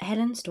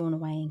Helen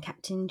Stornoway and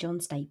Captain John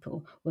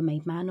Staple were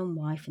made man and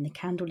wife in the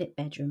candlelit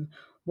bedroom,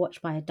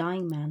 watched by a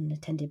dying man and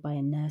attended by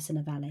a nurse and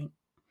a valet.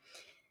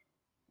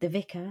 The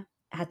vicar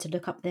had to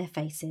look up their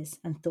faces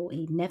and thought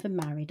he'd never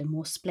married a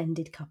more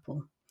splendid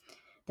couple,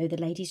 though the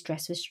lady's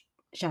dress was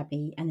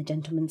shabby and the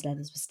gentleman's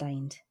leathers were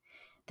stained.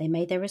 They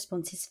made their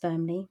responses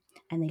firmly,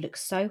 and they looked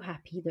so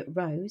happy that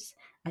Rose,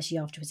 as she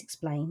afterwards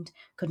explained,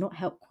 could not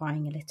help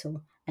crying a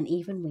little, and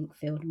even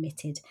Winkfield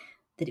admitted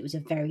that it was a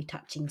very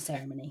touching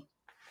ceremony.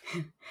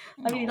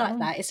 I really like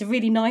that. It's a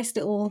really nice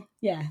little,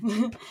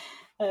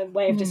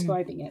 way of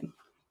describing it.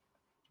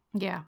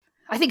 Yeah.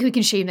 I think we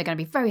can assume they're going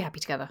to be very happy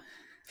together.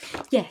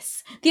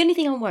 Yes. The only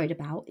thing I'm worried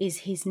about is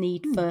his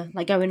need for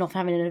going off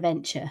having an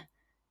adventure.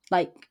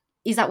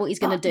 Is that what he's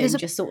going to do?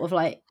 Just sort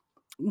of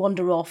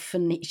wander off,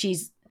 and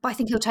she's... But I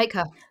think he'll take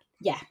her.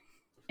 Yeah.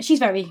 She's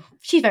very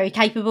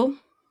capable.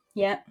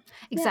 Yeah.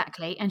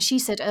 Exactly. And she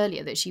said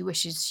earlier that she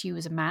wishes she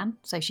was a man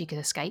so she could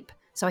escape.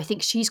 So I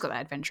think she's got that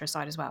adventurous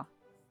side as well.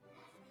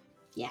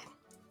 Yeah.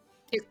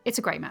 It's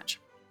a great match.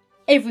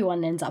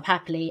 Everyone ends up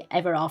happily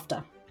ever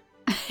after.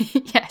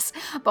 Yes.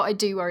 But I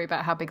do worry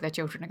about how big their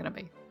children are going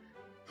to be.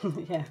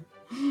 Yeah.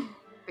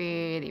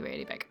 Really,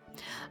 really big.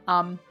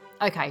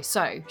 Okay,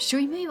 so should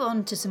we move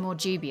on to some more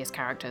dubious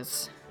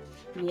characters?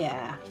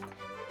 Yeah.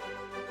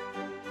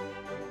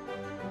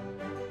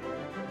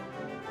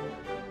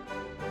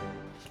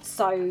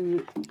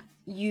 So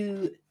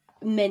you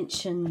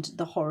mentioned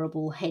the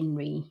horrible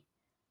Henry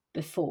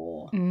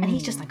before, and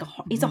he's just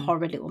he's a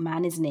horrid little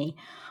man, isn't he?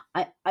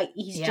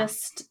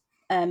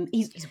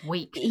 He's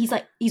weak.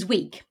 He's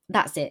weak.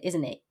 That's it,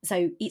 isn't it?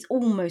 So it's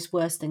almost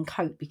worse than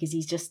Cope, because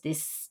he's just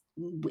this.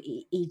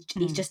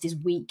 He's just this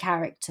weak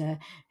character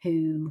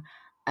who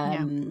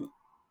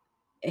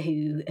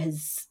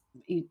has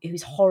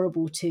who's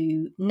horrible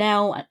to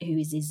Nell, who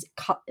is his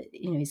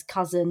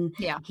cousin.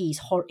 Yeah.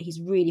 He's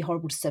really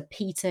horrible to Sir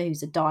Peter,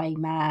 who's a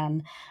dying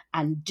man,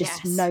 and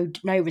just no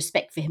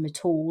respect for him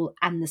at all,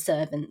 and the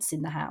servants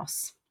in the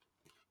house.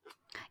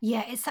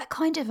 Yeah, it's that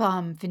kind of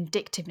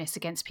vindictiveness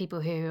against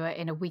people who are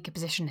in a weaker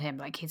position than him.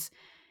 Like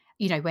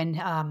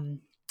when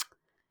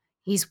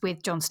he's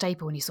with John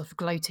Staple and he's sort of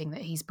gloating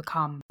that he's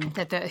become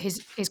that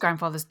his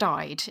grandfather's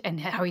died and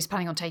how he's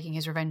planning on taking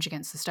his revenge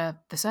against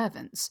the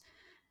servants.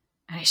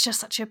 And it's just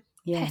such a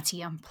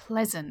petty,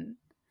 unpleasant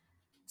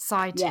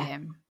side to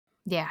him.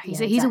 Yeah,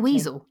 he's a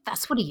weasel.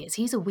 That's what he is.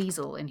 He's a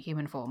weasel in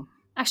human form.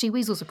 Actually,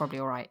 weasels are probably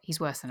all right. He's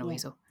worse than a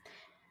weasel.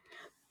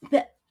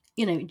 But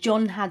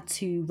John had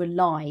to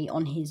rely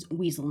on his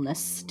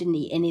weaselness, didn't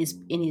he? In his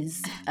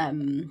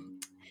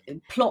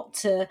plot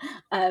to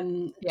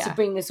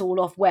bring this all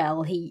off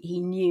well. He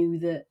knew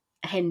that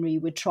Henry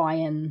would try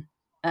and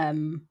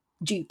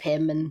dupe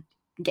him and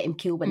get him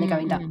killed when they're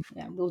going down.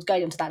 Yeah, we'll go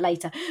into that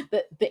later.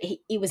 But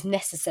it was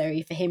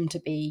necessary for him to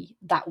be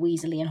that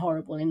weaselly and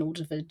horrible in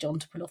order for John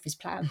to pull off his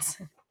plans.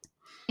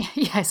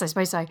 Yes, I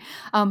suppose so.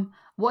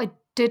 What I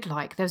did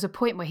like, there was a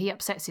point where he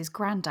upsets his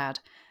granddad,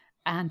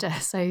 and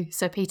so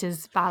Sir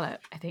Peter's valet,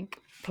 I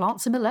think,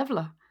 plants him a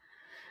leveler.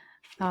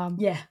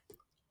 Yeah.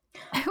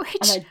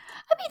 Which I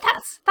mean,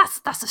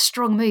 that's a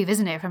strong move,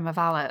 isn't it, from a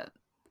valet?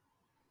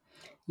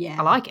 Yeah,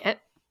 I like it.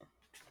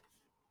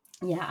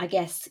 Yeah, I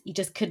guess he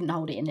just couldn't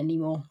hold it in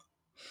anymore.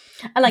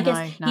 And I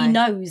guess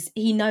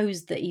he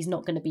knows that he's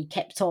not going to be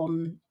kept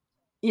on,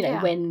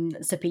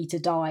 when Sir Peter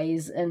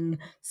dies, and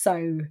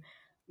so,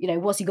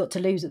 what's he got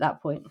to lose at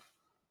that point?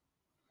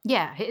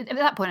 Yeah, at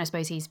that point, I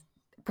suppose he's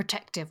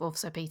protective of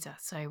Sir Peter,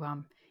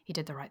 so he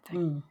did the right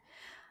thing.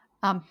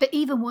 But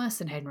even worse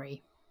than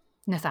Henry,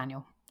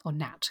 Nathaniel, or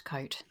Nat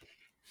Coate.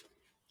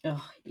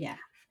 Oh yeah,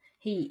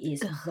 he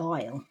is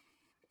vile.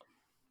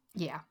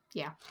 Yeah.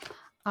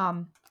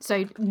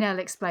 So Nell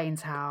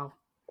explains how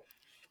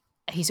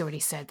he's already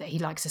said that he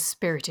likes a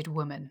spirited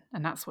woman,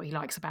 and that's what he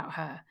likes about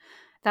her.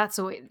 That's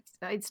all.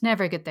 It's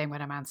never a good thing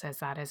when a man says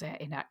that, is it?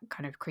 In that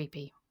kind of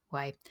creepy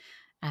way.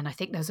 And I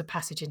think there's a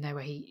passage in there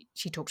where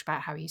she talked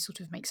about how he sort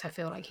of makes her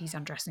feel like he's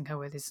undressing her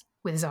with his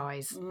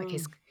eyes, like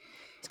he's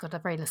got a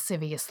very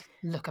lascivious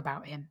look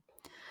about him.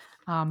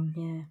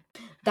 Yeah,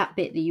 that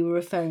bit that you were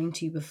referring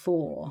to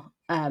before,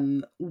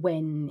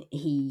 when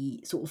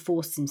he sort of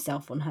forced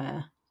himself on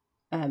her,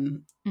 a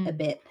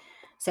bit.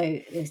 So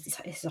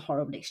it's a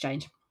horrible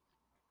exchange.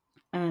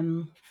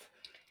 So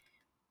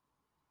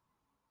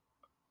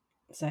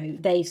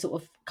they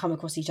sort of come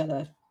across each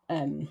other,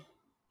 on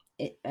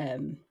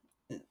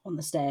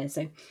the stairs.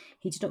 So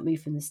he did not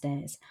move from the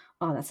stairs.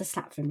 Oh, that's a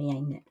slap from me,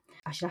 ain't it?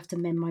 I shall have to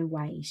mend my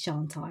ways,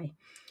 shan't I?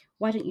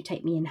 Why don't you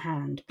take me in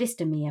hand?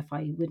 Blister me if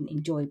I wouldn't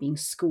enjoy being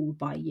schooled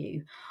by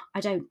you. I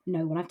don't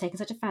know when I've taken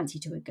such a fancy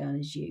to a girl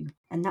as you.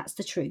 And that's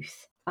the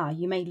truth.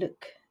 You may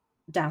look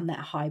down that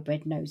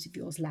high-bred nose of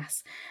yours,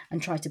 lass,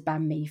 and try to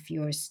ban me for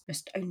your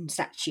own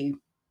statue.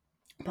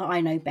 But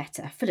I know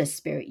better. Full of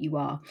spirit you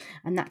are,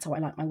 and that's how I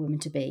like my women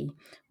to be.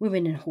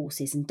 Women and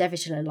horses, and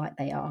Devonshire like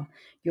they are.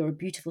 You're a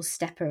beautiful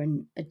stepper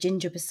and a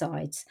ginger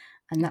besides,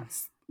 and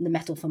that's the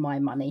metal for my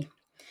money.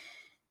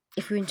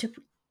 If we were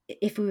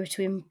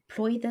to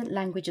employ the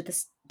language of the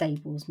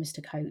stables,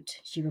 Mr.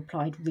 Coate, she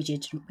replied,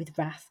 rigid with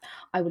wrath,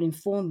 I will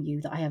inform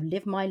you that I have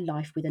lived my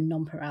life with a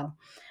nonpareil,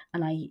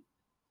 and I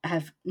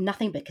have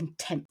nothing but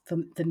contempt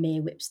for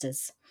mere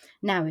whipsters.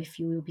 Now, if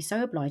you will be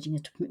so obliging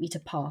as to permit me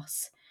to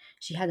pass.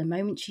 She had a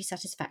momentary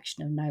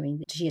satisfaction of knowing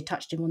that she had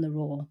touched him on the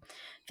raw,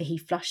 for he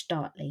flushed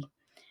darkly,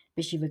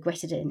 but she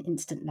regretted it an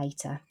instant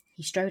later.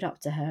 He strode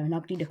up to her, an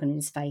ugly look on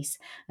his face,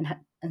 and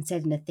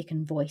said in a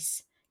thickened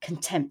voice,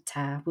 Contempt,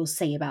 Tara, we'll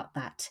see about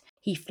that.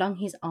 He flung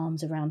his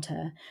arms around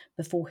her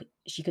before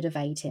she could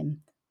evade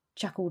him,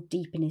 chuckled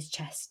deep in his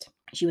chest.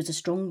 She was a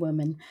strong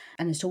woman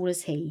and as tall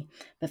as he,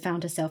 but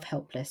found herself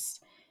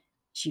helpless.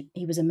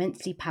 He was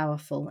immensely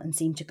powerful and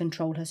seemed to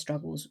control her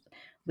struggles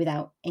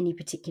without any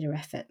particular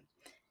effort.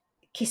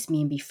 Kiss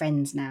me and be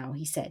friends now,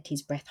 he said,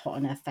 his breath hot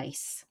on her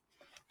face.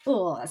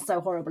 Oh, that's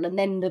so horrible. And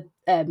then the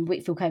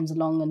Whitfield comes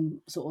along and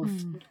sort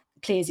of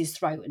clears his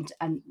throat,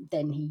 and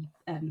then he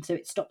so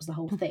it stops the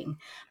whole thing.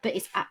 But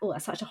it's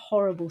such a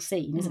horrible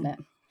scene, isn't it?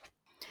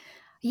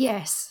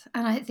 Yes,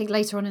 and I think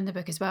later on in the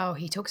book as well,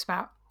 he talks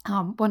about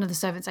one of the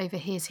servants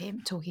overhears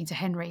him talking to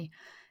Henry,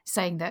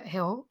 saying that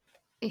he'll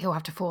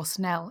have to force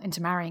Nell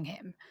into marrying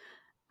him,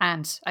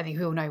 and I think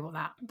we all know what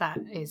that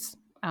is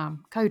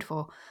code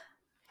for.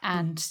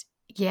 And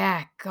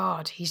yeah,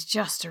 God, he's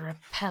just a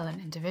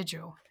repellent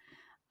individual.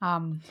 I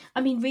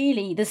mean,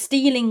 really, the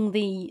stealing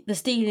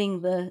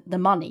the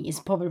money is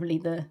probably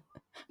the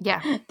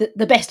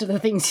best of the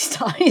things he's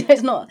done.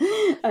 It's not.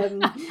 I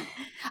mean,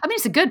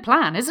 it's a good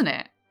plan, isn't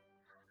it?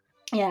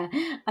 Yeah,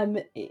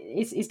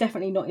 it's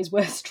definitely not his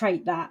worst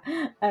trait. But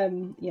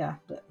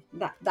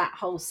that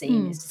whole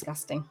scene is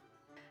disgusting.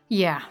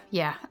 Yeah.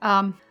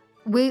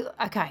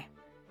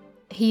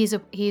 He is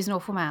an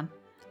awful man.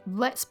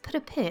 Let's put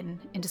a pin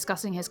in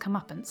discussing his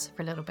comeuppance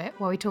for a little bit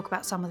while we talk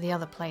about some of the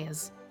other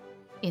players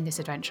in this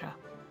adventure.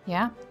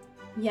 Yeah?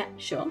 Yeah,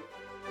 sure.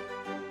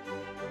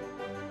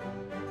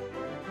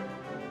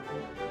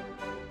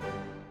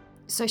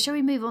 So shall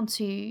we move on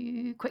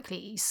to,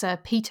 quickly, Sir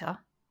Peter?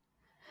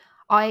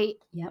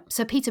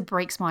 Sir Peter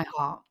breaks my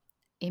heart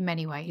in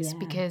many ways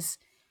because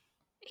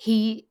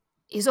he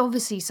is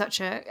obviously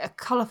such a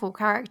colourful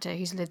character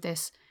who's lived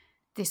this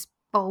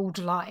bold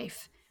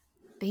life,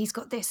 but he's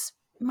got this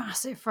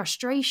massive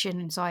frustration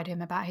inside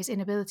him about his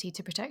inability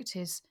to protect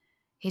his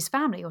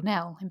family, or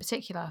Nell in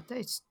particular. That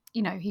it's,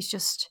 he's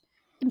just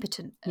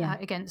impotent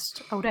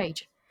against old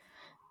age.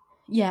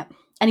 Yeah,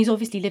 and he's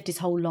obviously lived his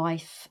whole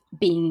life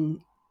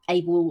being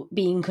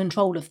in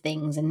control of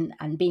things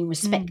and being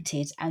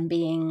respected and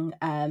being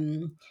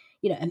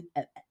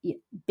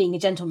being a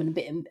gentleman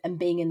and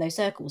being in those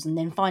circles, and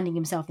then finding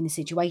himself in a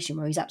situation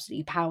where he's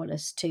absolutely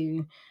powerless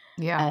to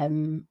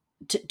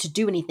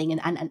do anything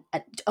and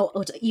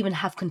or to even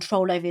have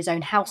control over his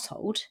own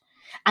household,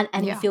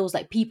 and he feels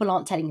like people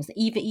aren't telling us that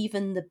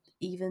even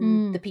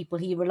the people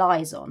he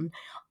relies on,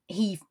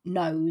 he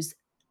knows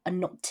are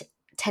not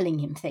telling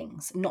him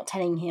things, not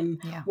telling him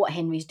what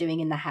Henry's doing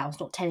in the house,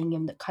 not telling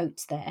him that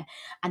Coat's there,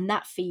 and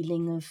that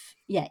feeling of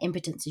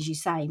impotence, as you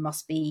say,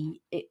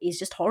 is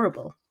just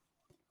horrible.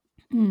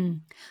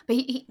 But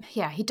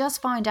he does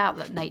find out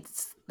that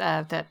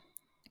that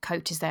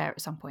Coat is there at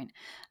some point,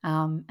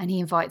 and he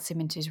invites him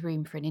into his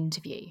room for an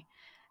interview,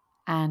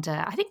 and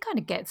I think kind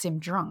of gets him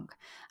drunk,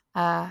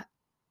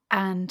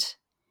 and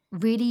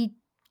really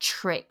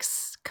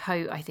tricks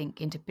Coat, I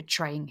think, into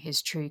betraying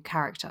his true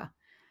character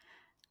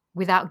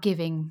without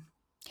giving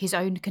his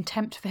own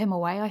contempt for him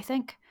away, I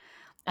think.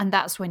 And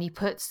that's when he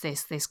puts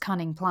this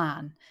cunning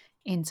plan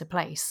into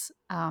place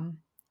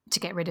to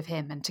get rid of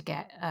him and to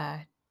get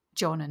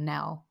John and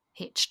Nell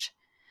hitched.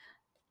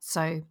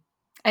 So,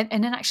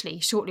 and then actually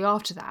shortly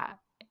after that,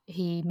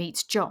 he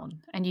meets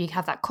John, and you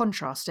have that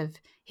contrast of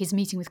his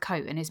meeting with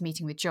Coat and his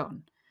meeting with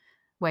John,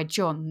 where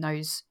John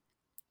knows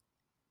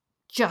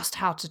just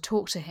how to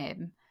talk to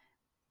him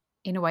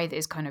in a way that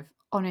is kind of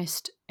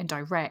honest and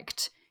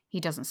direct. He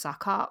doesn't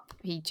suck up.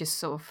 He just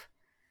sort of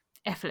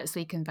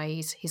effortlessly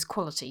conveys his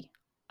quality,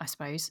 I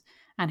suppose,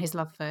 and his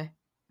love for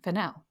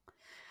Nell.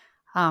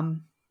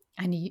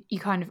 And you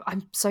kind of,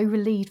 I'm so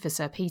relieved for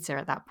Sir Peter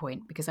at that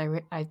point, because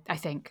I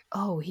think,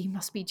 oh, he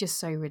must be just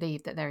so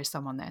relieved that there is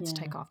someone there to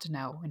take after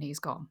Nell when he's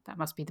gone. That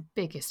must be the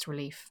biggest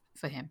relief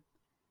for him.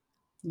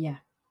 Yeah.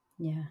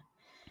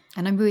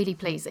 And I'm really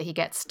pleased that he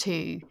gets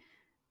to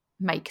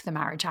make the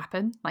marriage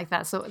happen. Like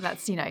that's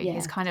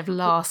his kind of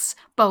last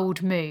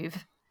bold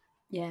move.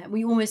 Yeah,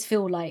 we almost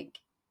feel like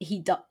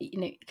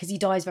because he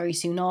dies very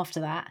soon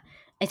after that.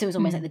 It's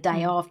almost like the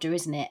day after,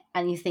 isn't it?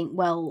 And you think,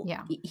 well,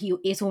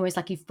 it's almost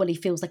like he fully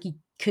feels like he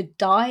could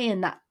die,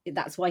 and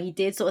that's why he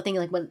did, sort of thing.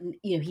 Like, well,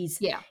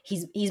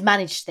 he's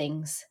managed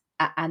things,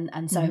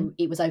 and so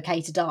it was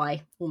okay to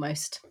die,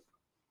 almost.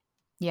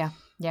 Yeah,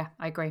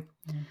 I agree.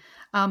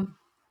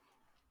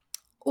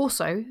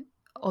 Also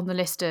on the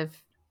list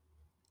of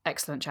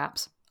excellent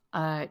chaps,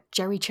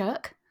 Jerry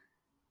Chirk.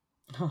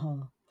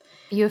 Oh.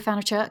 Are you a fan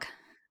of Chirk?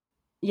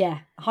 Yeah,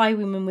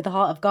 highwayman with a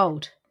heart of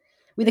gold.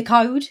 With a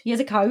code. He has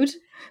a code.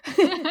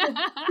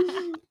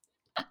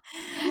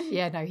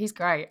 Yeah, no, he's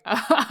great.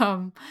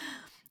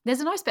 There's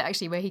a nice bit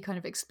actually where he kind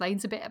of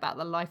explains a bit about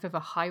the life of a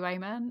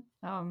highwayman.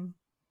 It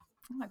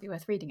might be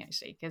worth reading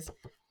actually, because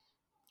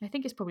I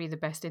think it's probably the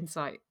best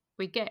insight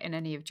we get in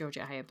any of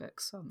Georgette Heyer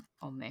books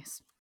on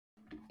this.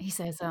 He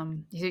says, so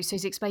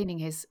he's explaining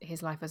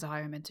his life as a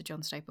highwayman to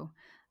John Staple.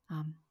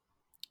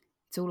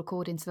 It's all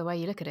according to the way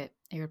you look at it,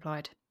 he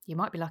replied. You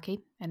might be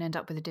lucky and end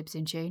up with the dibs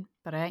in tune,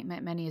 but I ain't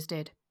met many as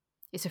did.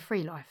 It's a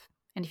free life,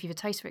 and if you've a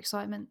taste for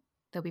excitement,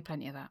 there'll be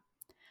plenty of that.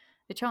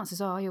 The chances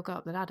are you'll go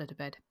up the ladder to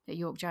bed at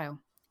York Jail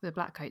with a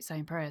black coat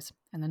saying prayers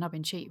and the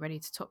nubbin cheat ready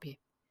to top you.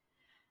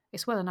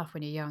 It's well enough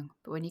when you're young,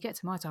 but when you get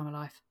to my time of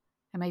life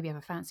and maybe have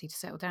a fancy to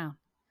settle down,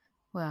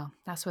 well,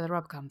 that's where the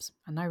rub comes,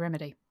 and no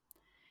remedy.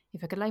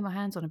 If I could lay my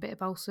hands on a bit of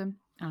balsam,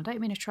 and I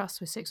don't mean a truss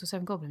with 6 or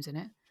 7 goblins in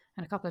it,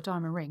 and a couple of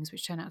diamond rings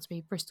which turn out to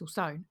be Bristol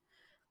stone.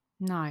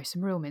 No,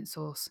 some real mint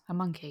sauce, a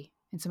monkey,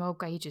 and some old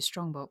Gage's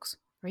strongbox,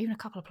 or even a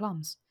couple of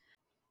plums.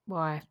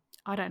 Why,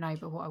 I don't know,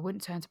 but what I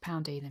wouldn't turn to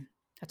pound dealing.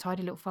 A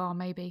tidy little farm,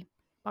 maybe,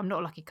 but I'm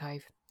not a lucky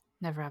cove.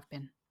 Never have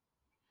been.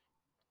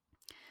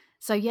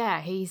 So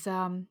yeah, he's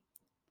a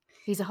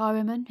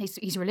highwayman.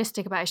 He's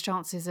realistic about his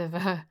chances of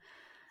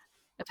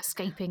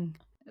escaping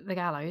the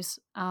gallows,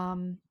 but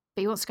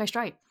he wants to go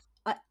straight.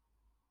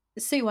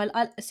 Sue, I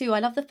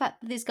love the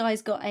fact that this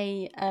guy's got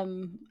a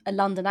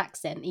London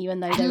accent, even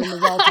though they're in the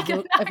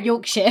wilds of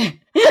Yorkshire.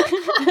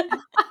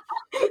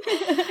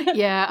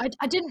 Yeah,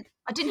 I didn't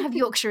have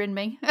Yorkshire in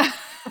me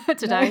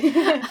today.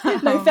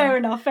 No, fair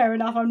enough.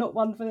 I'm not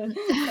one for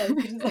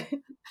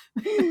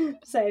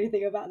say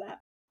anything about that.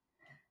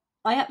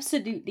 I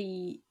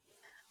absolutely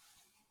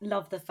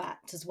love the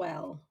fact as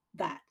well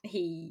that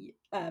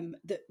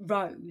that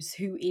Rose,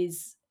 who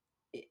is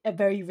a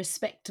very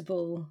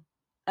respectable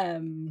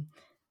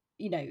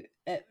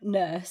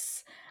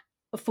nurse,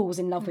 falls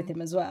in love with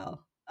him as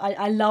well.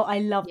 I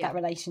love Yeah. that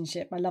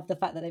relationship. I love the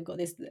fact that they've got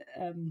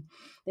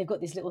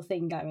this little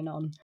thing going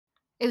on.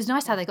 It was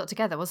nice how they got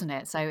together, wasn't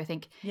it? So I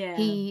think Yeah.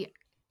 he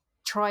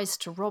tries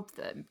to rob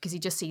them because he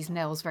just sees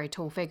Nell's very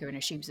tall figure and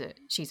assumes that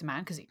she's a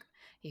man, because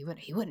he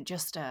wouldn't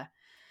just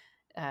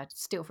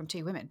steal from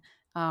two women.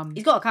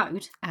 He's got a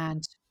code.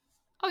 And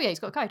he's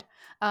got a code.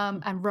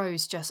 And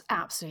Rose just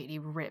absolutely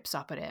rips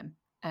up at him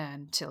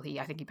until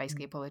I think he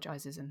basically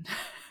apologizes and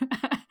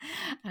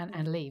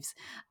and leaves.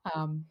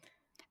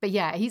 But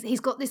yeah,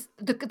 he's got this.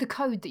 The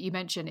code that you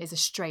mentioned is a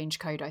strange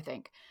code, I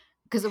think,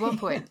 because at one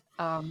point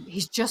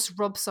he's just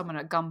robbed someone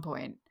at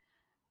gunpoint,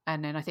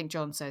 and then I think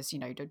John says,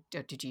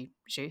 did you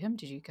shoot him?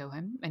 Did you kill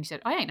him? And he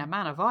said, I ain't a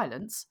man of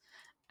violence.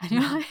 And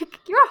you're like,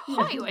 you're a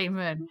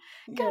highwayman.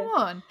 Come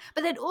on.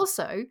 But then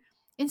also,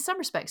 in some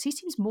respects, he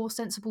seems more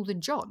sensible than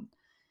John,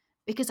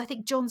 because I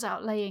think John's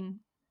outlaying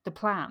the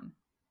plan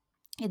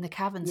in the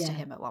caverns to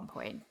him at one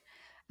point.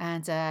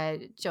 And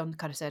John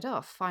kind of said, oh,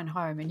 fine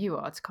highwayman you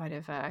are, to kind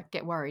of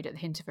get worried at the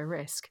hint of a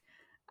risk.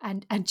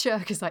 And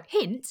Chirk is like,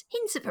 hint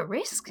of a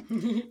risk?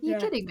 You're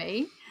kidding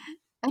me?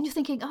 And you're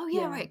thinking, oh,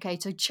 yeah, right, okay,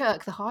 so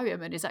Chirk, the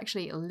highwayman, is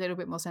actually a little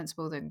bit more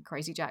sensible than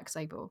Crazy Jack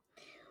Sable.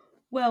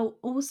 Well,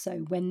 also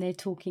when they're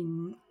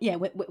talking,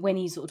 when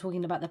he's sort of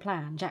talking about the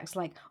plan, Jack's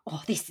like,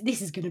 "Oh, this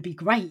is going to be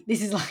great.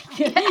 This is like,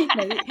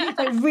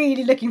 like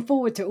really looking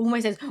forward to it."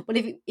 Almost says, "Well,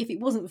 if it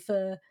wasn't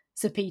for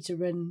Sir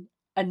Peter and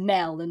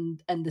Nell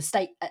and the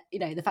stake,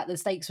 the fact that the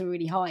stakes were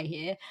really high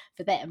here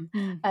for them,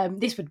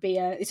 this would be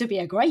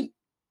a great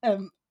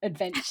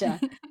adventure."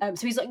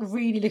 So he's like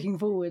really looking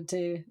forward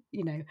to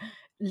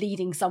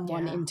leading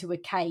someone into a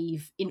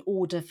cave in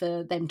order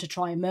for them to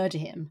try and murder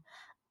him.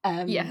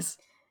 Yes.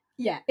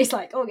 Yeah, it's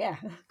like, oh yeah,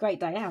 great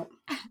day out.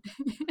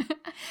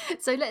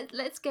 So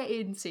let's get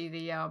into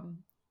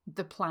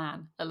the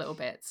plan a little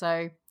bit.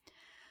 So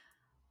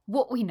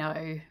what we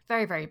know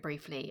very, very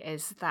briefly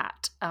is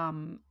that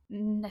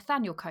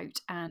Nathaniel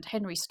Coate and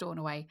Henry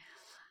Stornoway,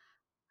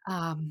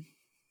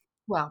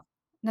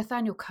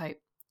 Nathaniel Coate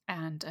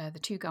and the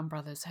two Gun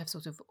brothers have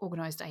sort of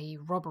organised a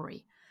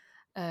robbery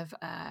of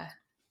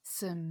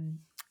some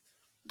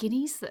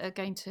guineas that are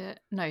going to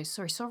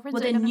sovereigns.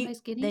 Well, are going to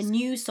place guineas. They're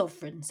new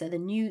sovereigns, so the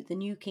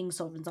new king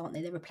sovereigns, aren't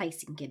they? They're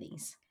replacing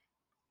guineas.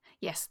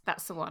 Yes,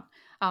 that's the one.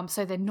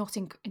 So they're not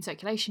in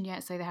circulation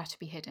yet, so they have to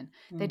be hidden.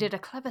 They did a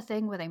clever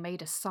thing where they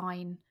made a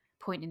sign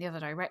pointing the other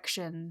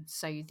direction,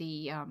 so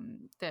the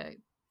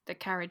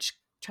carriage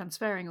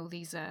transferring all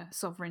these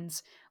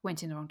sovereigns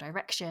went in the wrong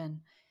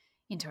direction,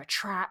 into a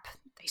trap.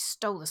 They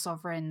stole the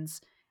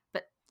sovereigns,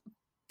 but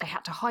they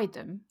had to hide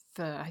them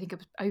for, I think it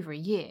was over a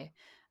year,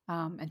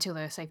 until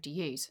they were safe to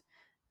use.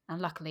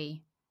 And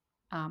luckily,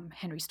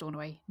 Henry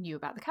Stornoway knew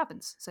about the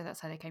caverns, so that's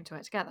how they came to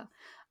work together.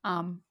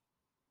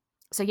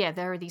 So yeah,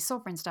 there are these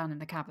sovereigns down in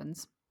the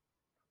caverns,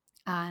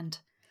 and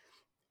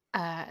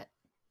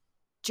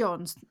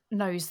John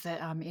knows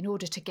that in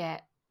order to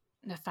get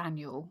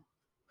Nathaniel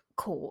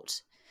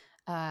caught,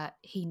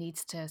 he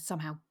needs to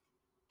somehow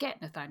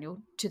get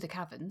Nathaniel to the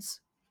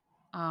caverns,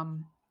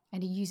 and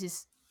he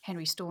uses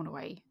Henry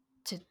Stornoway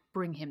to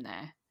bring him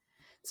there.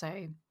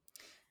 So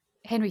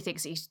Henry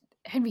thinks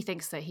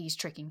that he's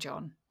tricking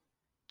John.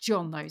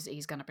 John knows that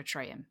he's going to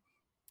betray him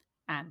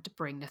and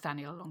bring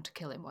Nathaniel along to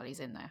kill him while he's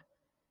in there.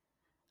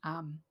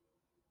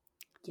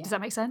 Does that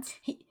make sense?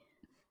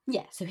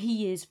 So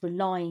he is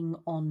relying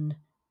on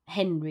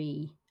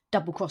Henry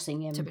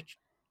double-crossing him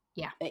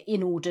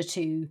in order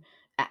to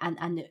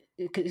and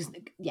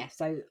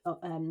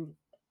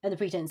the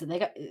pretense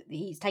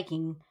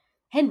that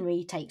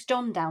Henry takes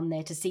John down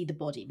there to see the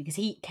body, because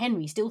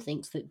Henry still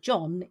thinks that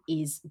John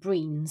is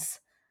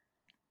Breen's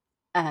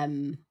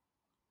cousin.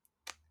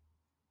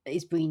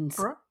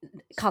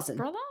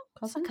 Brother?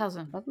 Cousin,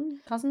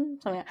 something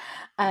like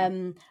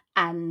that.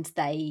 And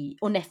they,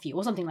 or nephew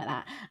or something like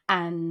that.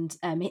 And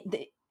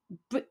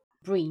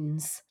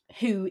Breen's,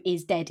 who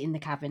is dead in the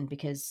cavern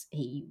because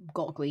he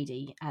got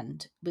greedy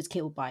and was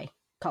killed by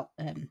Coate.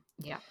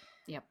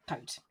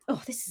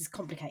 Oh, this is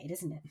complicated,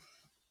 isn't it?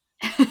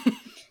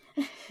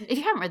 If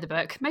you haven't read the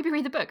book, maybe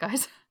read the book,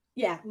 guys.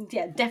 Yeah,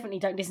 definitely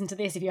don't listen to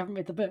this if you haven't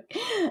read the book.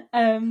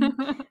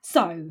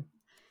 So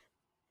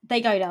they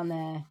go down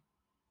there,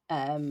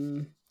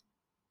 and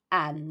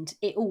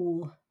it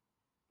all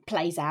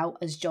plays out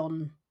as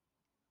John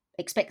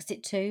expects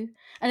it to.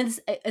 And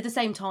at the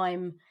same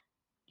time,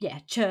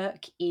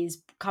 Chirk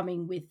is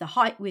coming with the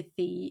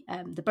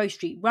Bow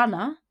Street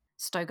runner,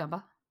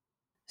 Stowgumber,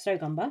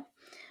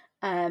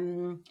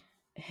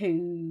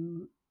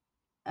 who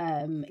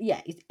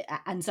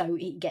and so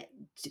he gets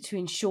to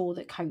ensure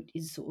that Coate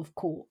is sort of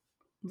caught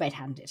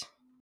red-handed.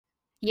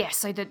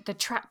 So the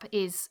trap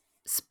is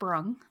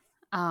sprung.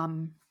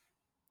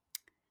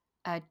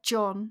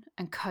 John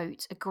and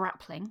Coate are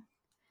grappling,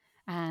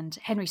 and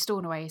Henry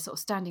Stornoway is sort of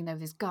standing there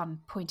with his gun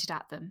pointed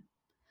at them,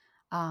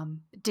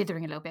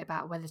 dithering a little bit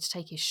about whether to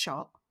take his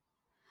shot.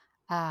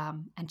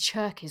 And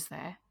Chirk is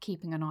there,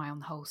 keeping an eye on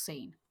the whole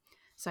scene.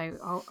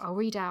 So I'll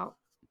read out.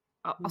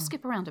 I'll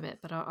skip around a bit,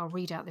 but I'll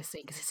read out this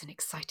scene because it's an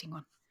exciting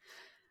one.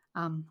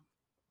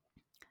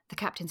 The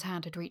captain's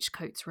hand had reached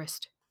Coates'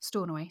 wrist.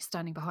 Stornoway,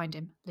 standing behind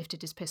him,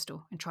 lifted his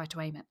pistol and tried to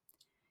aim it.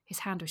 His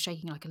hand was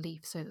shaking like a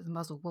leaf so that the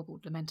muzzle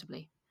wobbled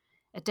lamentably.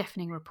 A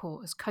deafening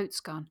report as Coates'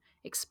 gun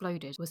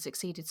exploded was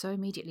succeeded so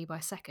immediately by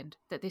a second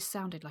that this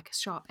sounded like a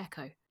sharp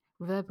echo,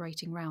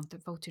 reverberating round the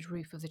vaulted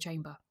roof of the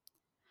chamber.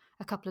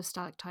 A couple of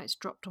stalactites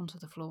dropped onto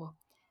the floor,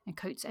 and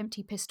Coates'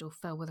 empty pistol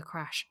fell with a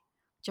crash,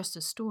 just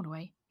as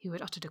Stornoway, who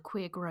had uttered a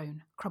queer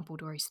groan,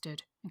 crumpled where he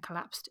stood and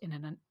collapsed in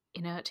an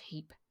inert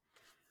heap.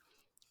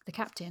 The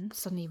captain,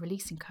 suddenly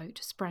releasing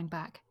Coates, sprang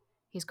back,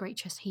 his great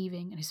chest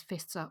heaving and his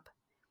fists up.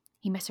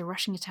 He met a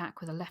rushing attack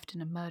with a left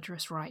and a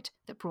murderous right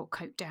that brought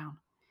Coates down.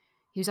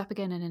 He was up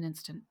again in an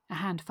instant, a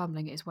hand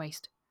fumbling at his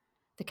waist.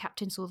 The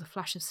captain saw the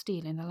flash of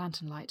steel in the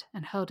lantern light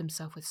and hurled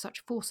himself with such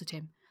force at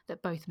him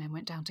that both men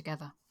went down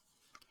together.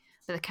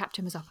 But the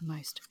captain was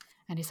uppermost,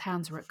 and his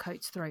hands were at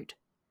Coates' throat.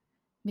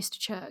 Mr.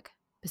 Chirk,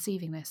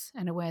 perceiving this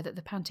and aware that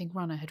the panting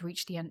runner had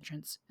reached the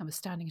entrance and was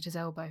standing at his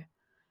elbow,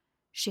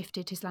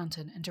 shifted his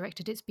lantern and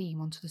directed its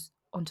beam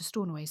onto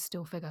Stornoway's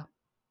still figure.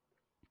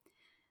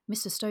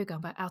 Mr.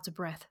 Stowgumber, out of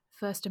breath,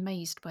 first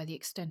amazed by the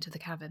extent of the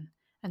cavern,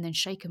 and then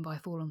shaken by a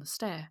fall on the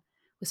stair,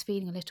 was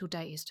feeling a little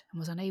dazed and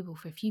was unable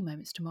for a few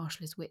moments to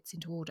marshal his wits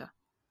into order.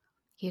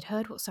 He had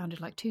heard what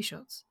sounded like 2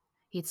 shots.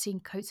 He had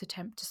seen Coates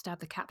attempt to stab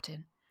the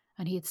captain,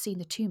 and he had seen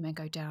the 2 men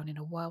go down in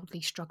a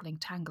wildly struggling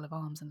tangle of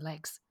arms and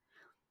legs.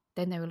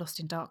 Then they were lost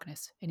in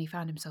darkness, and he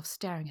found himself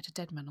staring at a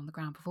dead man on the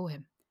ground before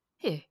him.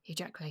 "Here," he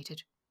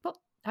ejaculated. "What?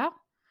 How?"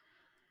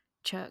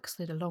 Chirk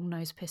slid a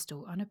long-nosed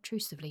pistol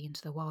unobtrusively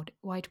into the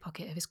wide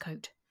pocket of his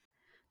coat.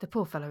 "The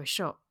poor fellow was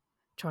shot,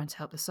 trying to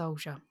help the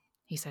soldier,"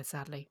 he said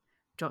sadly.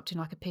 "Dropped in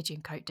like a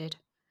pigeon, Coates did.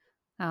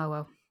 Oh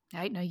well, it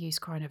ain't no use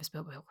crying over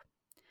spilt milk."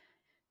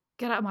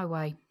 "Get out of my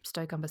way,"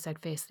 Stowgumber said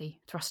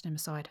fiercely, thrusting him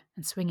aside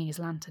and swinging his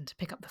lantern to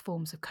pick up the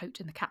forms of Coates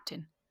and the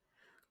captain.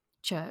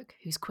 Chirk,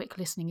 whose quick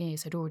listening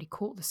ears had already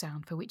caught the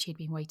sound for which he had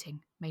been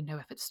waiting, made no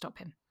effort to stop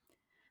him,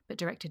 but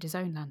directed his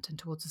own lantern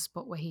towards the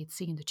spot where he had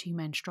seen the 2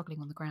 men struggling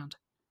on the ground.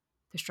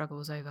 The struggle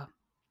was over.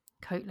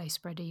 Coates lay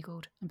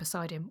spread-eagled, and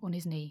beside him, on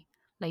his knee,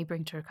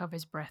 labouring to recover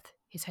his breath,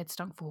 his head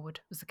stunk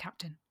forward, was the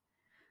captain.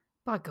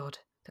 "By God,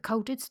 the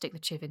cold did stick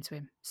the chiv into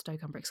him,"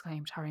 Stowgumber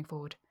exclaimed, hurrying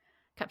forward.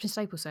 "Captain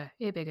Staple, sir,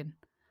 here, big 'un.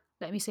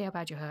 Let me see how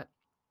bad you're hurt.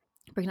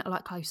 Bring that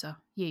light closer.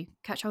 You,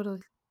 catch hold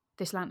of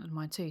this lantern of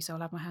mine too, so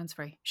I'll have my hands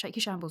free. Shake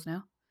your shambles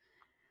now."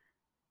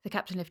 The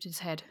captain lifted his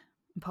head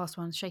and passed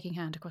one shaking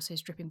hand across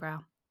his dripping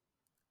brow.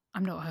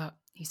 "I'm not hurt,"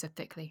 he said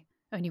thickly.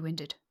 "Only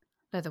winded.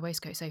 Leather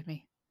waistcoat saved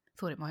me.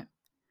 Thought it might."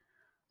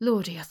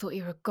 "Lordy, I thought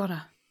you were a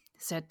goner,"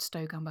 said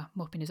Stowgumber,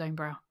 mopping his own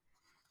brow.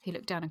 He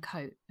looked down at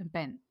Coates and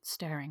bent,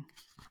 staring.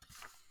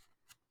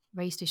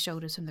 Raised his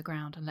shoulders from the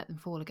ground and let them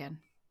fall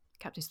again.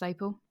 "Captain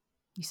Staple,"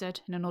 he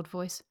said in an odd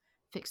voice,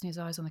 fixing his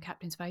eyes on the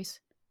captain's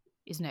face.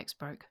 "His neck's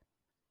broke."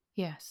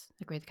 "Yes,"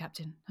 agreed the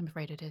captain. "I'm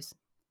afraid it is."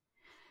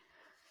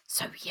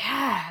 So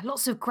yeah,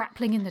 lots of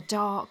grappling in the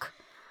dark.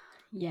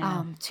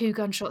 Yeah. 2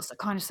 gunshots that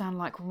kind of sound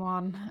like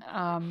one.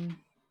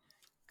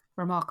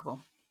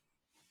 Remarkable.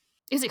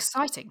 It's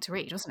exciting to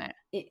read, wasn't it?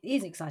 It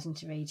is exciting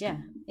to read.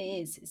 Yeah,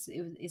 it is.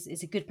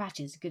 It's a good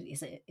passage.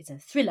 It's a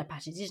thriller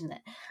passage, isn't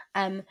it?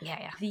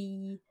 Yeah.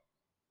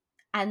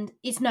 And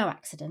it's no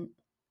accident.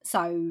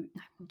 So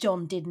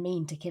John did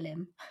mean to kill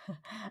him,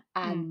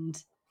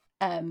 and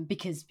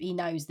because he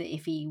knows that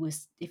if he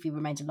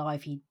remained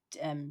alive, he'd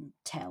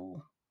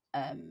tell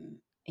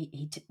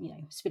he'd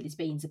spill his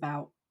beans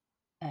about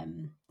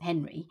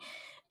Henry.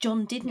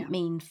 John didn't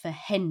mean for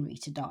Henry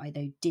to die,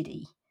 though, did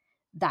he?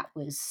 That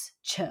was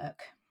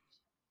Chirk.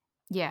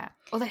 Yeah.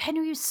 Although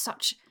Henry was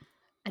such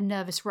a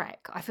nervous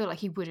wreck, I feel like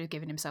he would have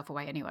given himself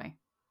away anyway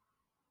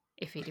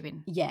if he'd have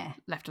been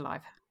left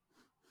alive.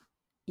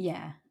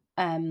 Yeah.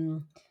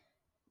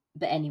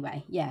 But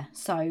anyway, yeah.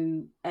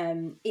 So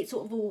it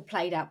sort of all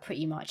played out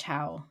pretty much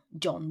how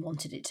John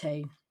wanted it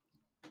to.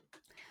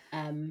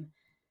 And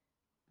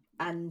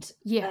that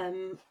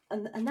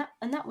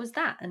was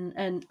that.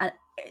 And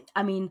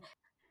I mean,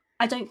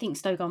 I don't think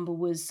Stowgumber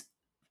was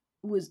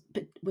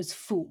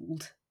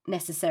fooled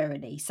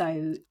necessarily.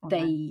 So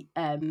they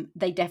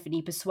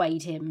definitely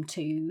persuade him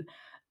to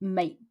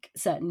make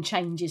certain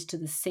changes to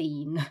the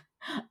scene,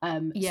 so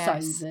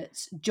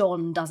that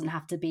John doesn't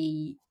have to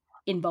be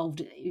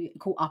involved,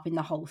 caught up in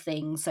the whole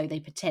thing. So they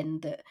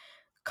pretend that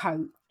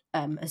Coates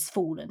has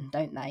fallen,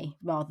 don't they,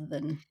 rather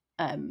than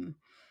and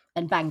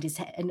banged his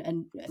head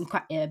and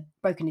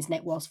broken his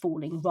neck whilst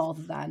falling,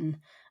 rather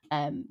than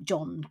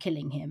John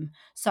killing him.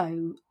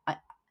 So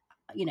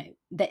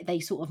they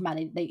sort of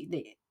manage.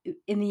 They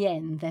in the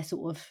end, they're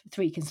sort of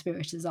 3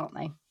 conspirators, aren't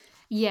they?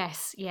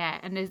 Yes, yeah.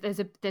 And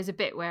there's a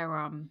bit where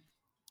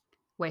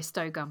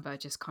Stowgumber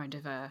just kind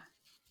of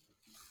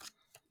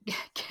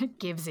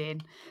gives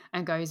in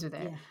and goes with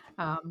it.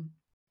 Yeah.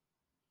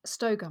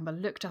 Stowgumber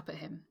looked up at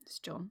him,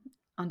 John,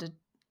 under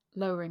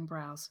lowering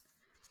brows.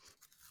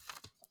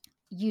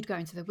 "You'd go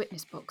into the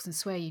witness box and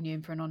swear you knew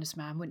him for an honest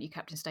man, wouldn't you,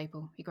 Captain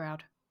Staple?" he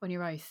growled. "On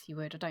your oath, you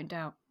would, I don't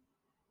doubt."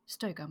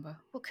 "Stowgumber,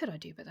 what could I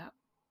do but that?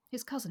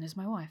 His cousin is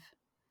my wife."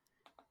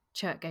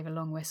 Chirk gave a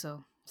long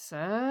whistle.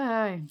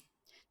 So,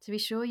 to be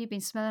sure, you've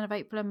been smelling of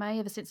April and May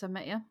ever since I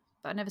met you,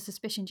 but I never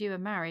suspicioned you were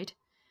married.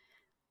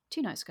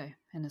 2 nights ago,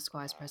 in the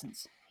squire's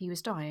presence, he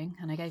was dying,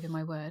 and I gave him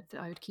my word that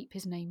I would keep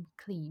his name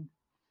clean.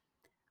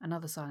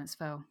 Another silence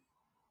fell.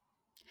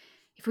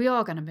 If we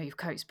are going to move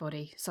Coates'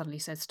 body, suddenly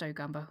said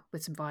Stowgumber,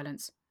 with some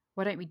violence,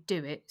 why don't we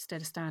do it instead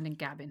of standing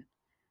gabbing?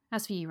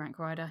 As for you, Rank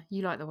Rider,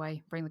 you like the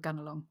way, bring the gun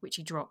along, which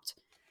he dropped.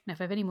 Now,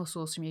 if I have any more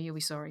sauce from you, you'll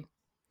be sorry.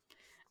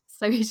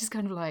 So he's just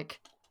kind of like,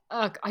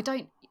 ugh,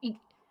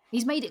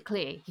 he's made it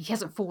clear he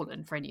hasn't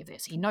fallen for any of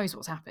this. He knows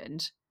what's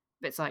happened.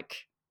 But it's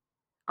like,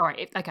 all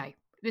right, okay,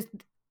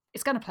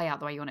 it's going to play out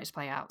the way you want it to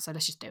play out, so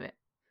let's just do it.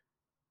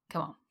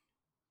 Come on.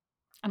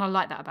 And I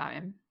like that about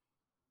him.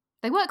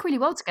 They work really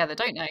well together,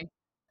 don't they?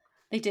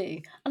 They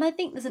do. And I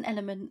think there's an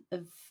element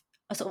of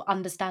a sort of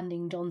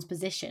understanding John's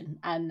position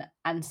and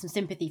some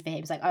sympathy for him.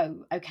 It's like,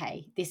 oh,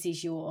 okay, this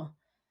is your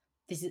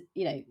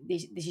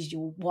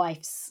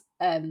wife's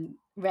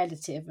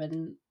relative,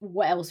 and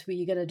what else were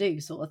you going to do,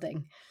 sort of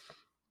thing.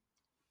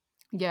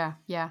 Yeah.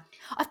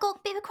 I've got a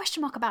bit of a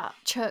question mark about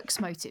Chirk's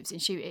motives in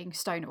shooting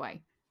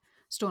Stornoway.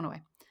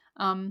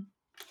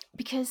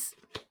 Because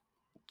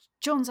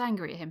John's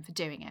angry at him for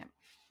doing it.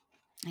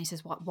 And he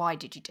says, why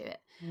did you do it?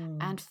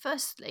 And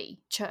firstly,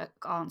 Chirk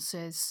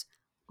answers,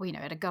 well,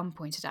 at a gun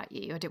pointed at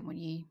you, I didn't want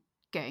you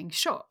getting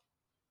shot.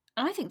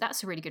 And I think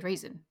that's a really good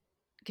reason.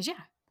 Because,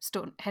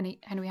 Henry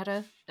had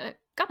a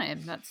gun at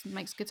him. That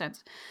makes good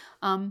sense.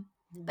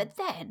 But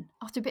then,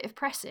 after a bit of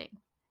pressing,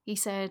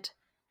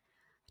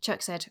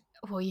 Chirk said,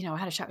 well, I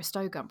had a chat with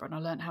Stowgumber and I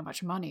learned how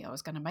much money I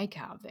was going to make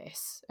out of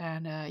this.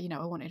 And, I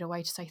wanted a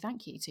way to say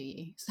thank you to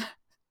you.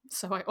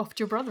 So I offered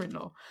your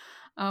brother-in-law.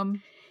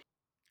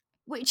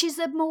 Which is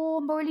a more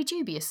morally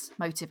dubious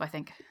motive, I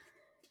think.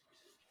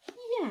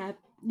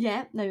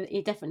 Yeah, no,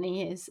 it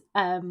definitely is.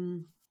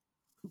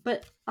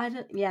 But I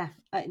don't. Yeah,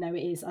 no,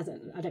 it is. I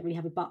don't really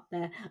have a but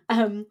there.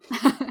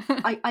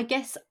 I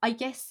guess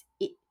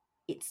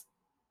it's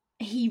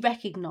he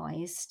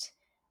recognised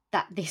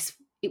that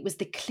it was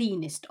the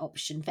cleanest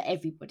option for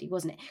everybody,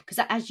 wasn't it?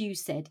 Because as you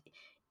said,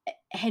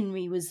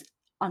 Henry was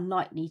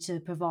unlikely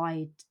to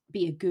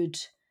be a good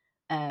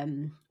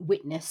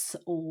witness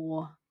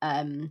or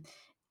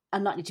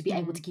unlikely to be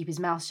able to keep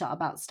his mouth shut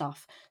about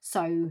stuff.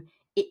 So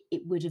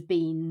it would have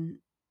been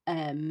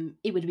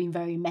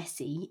very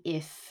messy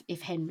if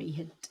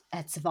Henry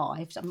had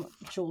survived. I'm not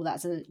sure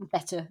that's a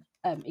better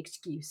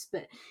excuse,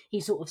 but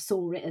he sort of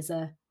saw it as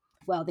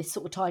this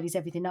sort of tidies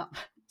everything up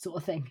sort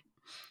of thing.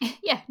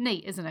 Yeah,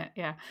 neat, isn't it?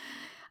 Yeah.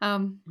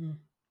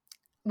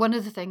 One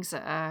of the things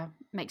that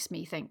makes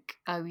me think,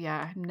 oh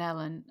yeah, Nell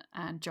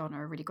and John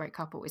are a really great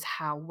couple, is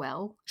how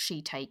well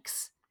she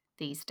takes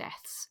these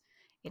deaths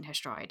in her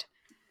stride.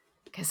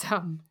 Because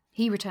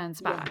he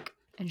returns back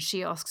and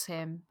she asks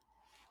him,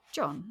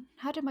 John,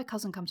 how did my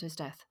cousin come to his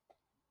death?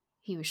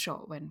 He was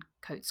shot when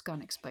Coates'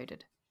 gun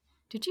exploded.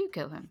 Did you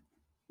kill him?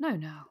 No.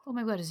 On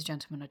my word as a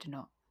gentleman, I did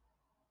not.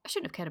 I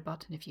shouldn't have cared a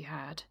button if you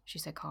had, she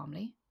said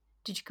calmly.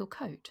 Did you kill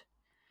Coat?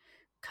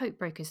 Coat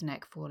broke his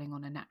neck falling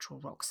on a natural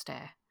rock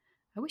stair.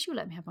 I wish you would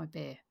let me have my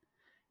beer.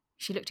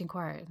 She looked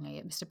inquiringly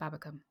at Mr.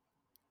 Babbicombe.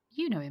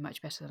 You know him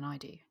much better than I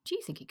do. Do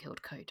you think he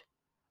killed Coat?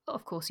 Oh,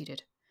 of course he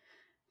did,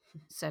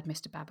 said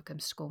Mr.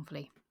 Babbicombe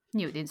scornfully.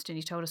 Knew at the instant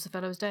he told us the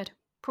fellow was dead.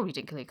 Probably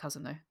didn't kill your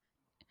cousin, though.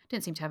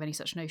 Didn't seem to have any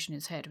such notion in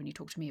his head when you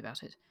talked to me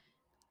about it.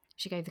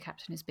 She gave the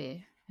captain his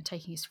beer, and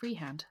taking his free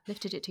hand,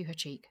 lifted it to her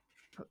cheek.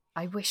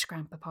 I wish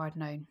Grandpapa had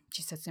known,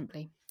 she said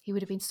simply. He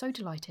would have been so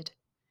delighted.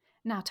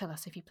 Now tell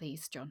us, if you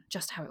please, John,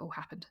 just how it all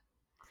happened.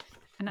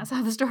 And that's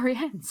how the story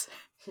ends.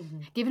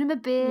 Giving him a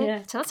beer. Yeah.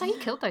 Tell us how you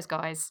killed those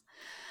guys.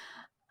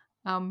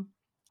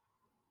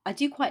 I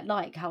do quite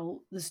like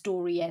how the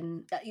story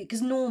ends,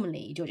 because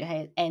normally Georgia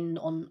Hay end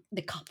on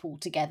the couple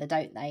together,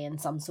 don't they?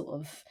 And some sort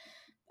of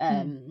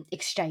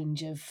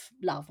exchange of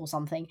love or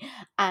something.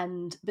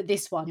 But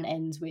this one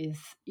ends with,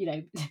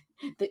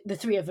 the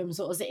three of them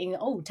sort of sitting,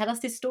 tell us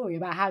this story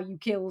about how you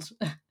killed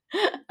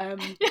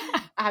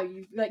how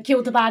you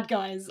killed the bad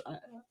guys.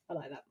 I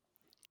like that.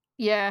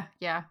 Yeah.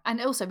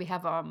 And also we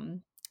have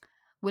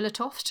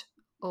Willatoft,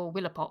 or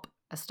Willapop,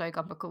 as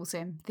Stowgumber calls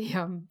him,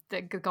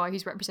 the guy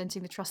who's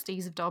representing the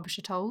trustees of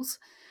Derbyshire Tolls.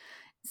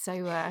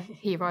 So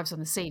he arrives on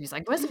the scene. He's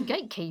like, where's the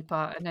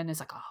gatekeeper? And then there's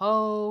like a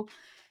whole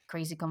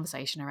crazy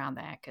conversation around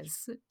there,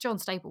 because John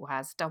Staple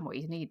has done what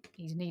he's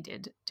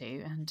needed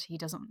to, and he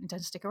doesn't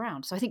intend to stick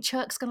around. So I think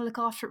Chirk's going to look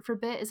after it for a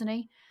bit, isn't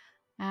he?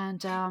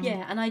 And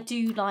and I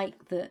do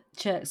like that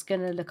Chirk's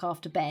going to look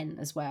after Ben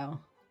as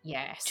well.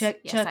 Yes. Chirk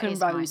and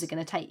Rose are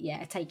going to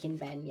take in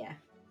Ben.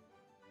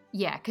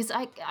 Yeah, because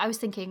I was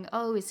thinking,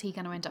 is he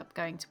going to end up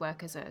going to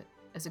work as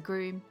a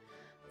groom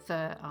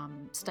for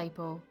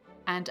Staple?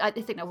 And I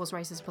think that was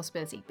raised as a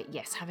possibility. But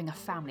yes, having a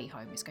family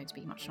home is going to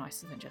be much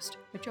nicer than just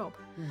a job.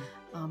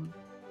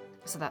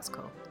 So that's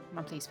cool.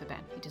 I'm pleased for Ben.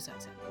 He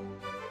deserves it.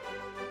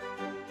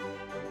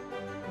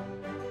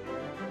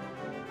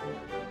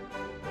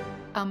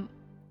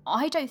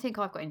 I don't think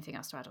I've got anything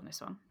else to add on this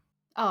one.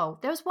 Oh,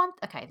 there's one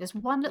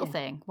little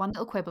thing, one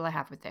little quibble I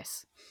have with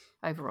this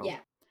overall. Yeah.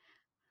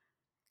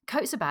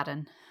 Coates a bad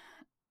un.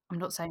 I'm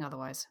not saying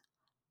otherwise.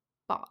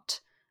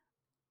 But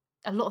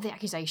a lot of the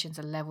accusations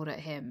are levelled at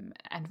him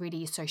and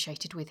really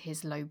associated with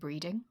his low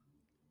breeding.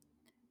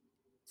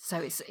 So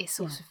it's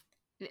sort of...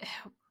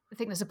 I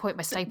think there's a point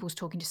where Staples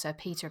talking to Sir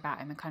Peter about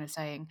him and kind of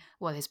saying,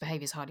 well, his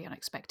behaviour is highly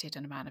unexpected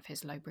in a man of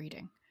his low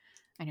breeding.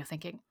 And you're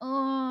thinking,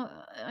 oh,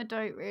 I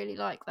don't really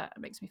like that.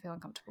 It makes me feel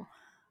uncomfortable.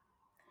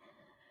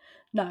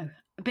 No,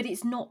 but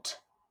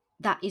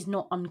that is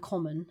not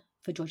uncommon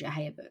for Georgia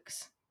Heyer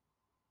books.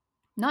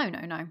 No.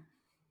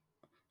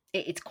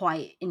 It's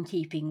quite in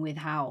keeping with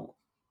how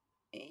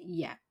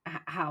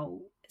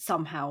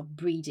somehow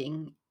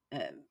breeding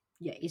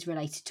is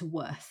related to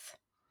worth.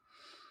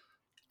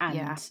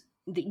 And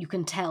that you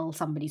can tell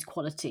somebody's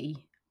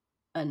quality,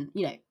 and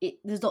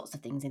there's lots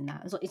of things in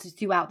that. It's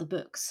throughout the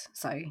books,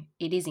 so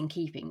it is in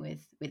keeping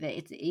with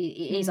it.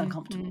 It is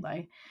uncomfortable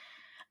though,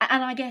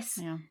 and I guess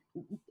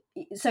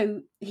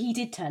so. He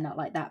did turn out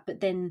like that,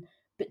 but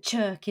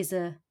Chirk is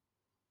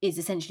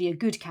essentially a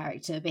good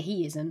character, but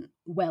he isn't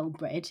well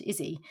bred, is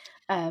he?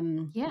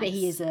 Yes. But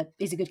he is a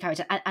good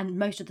character, and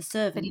most of the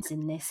servants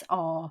in this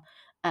are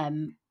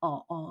for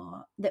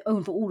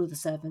all of the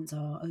servants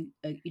are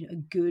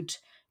good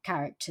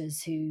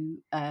characters who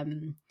are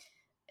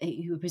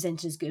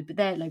presented as good, but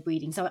they're low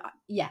breeding. So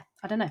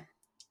I don't know.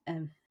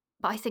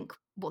 But I think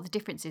what the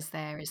difference is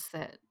there is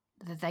that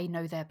they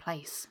know their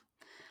place.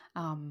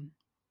 Chirk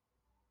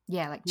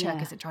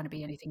isn't trying to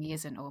be anything he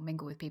isn't, or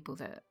mingle with people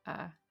that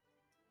are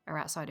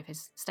outside of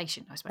his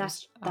station, I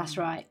suppose. That's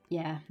right.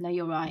 Yeah. No,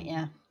 you're right.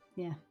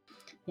 Yeah.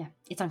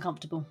 It's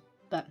uncomfortable,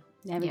 but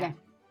there we go.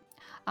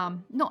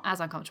 Not as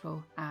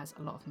uncomfortable as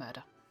a lot of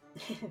murder.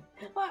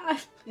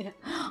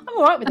 I'm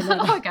all right with the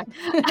murder.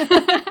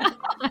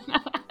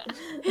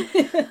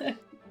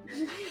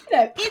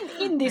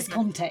 In this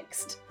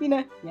context,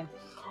 yeah.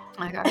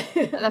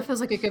 Okay, that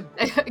feels like a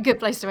good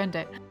place to end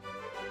it.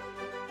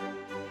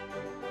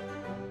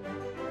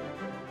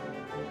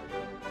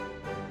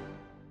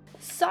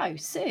 So,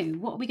 Sue,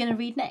 what are we going to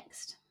read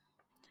next?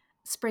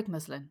 Sprig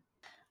Muslin.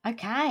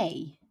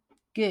 Okay,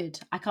 good.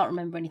 I can't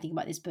remember anything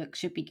about this book.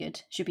 Should be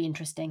good. Should be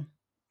interesting.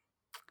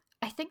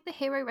 I think the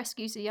hero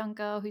rescues a young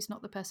girl who's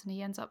not the person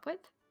he ends up with.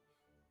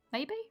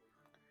 Maybe?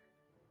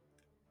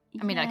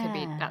 I mean, that could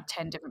be about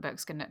 10 different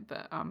books, couldn't it?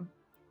 But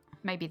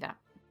maybe that.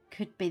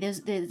 Could be. There's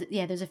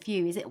a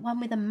few. Is it one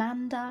with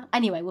Amanda?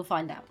 Anyway, we'll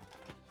find out.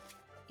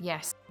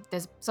 Yes.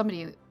 There's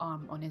somebody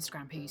on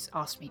Instagram who's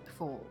asked me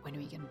before, when are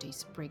we going to do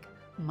Sprig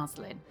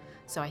Muslin?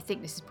 So I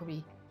think this is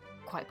probably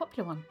quite a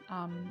popular one.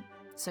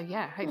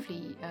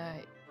 Hopefully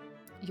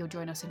you'll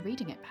join us in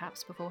reading it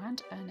perhaps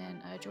beforehand, and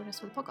then join us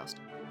for the podcast.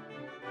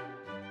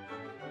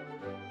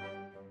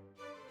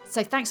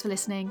 So thanks for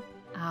listening.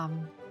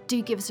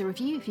 Do give us a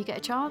review if you get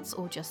a chance,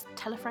 or just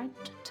tell a friend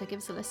to give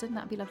us a listen.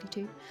 That'd be lovely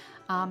too.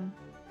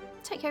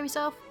 Take care of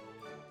yourself.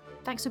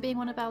 Thanks for being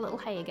one of our little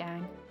Heyer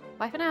gang.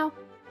 Bye for now.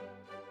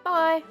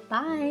 Bye.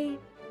 Bye.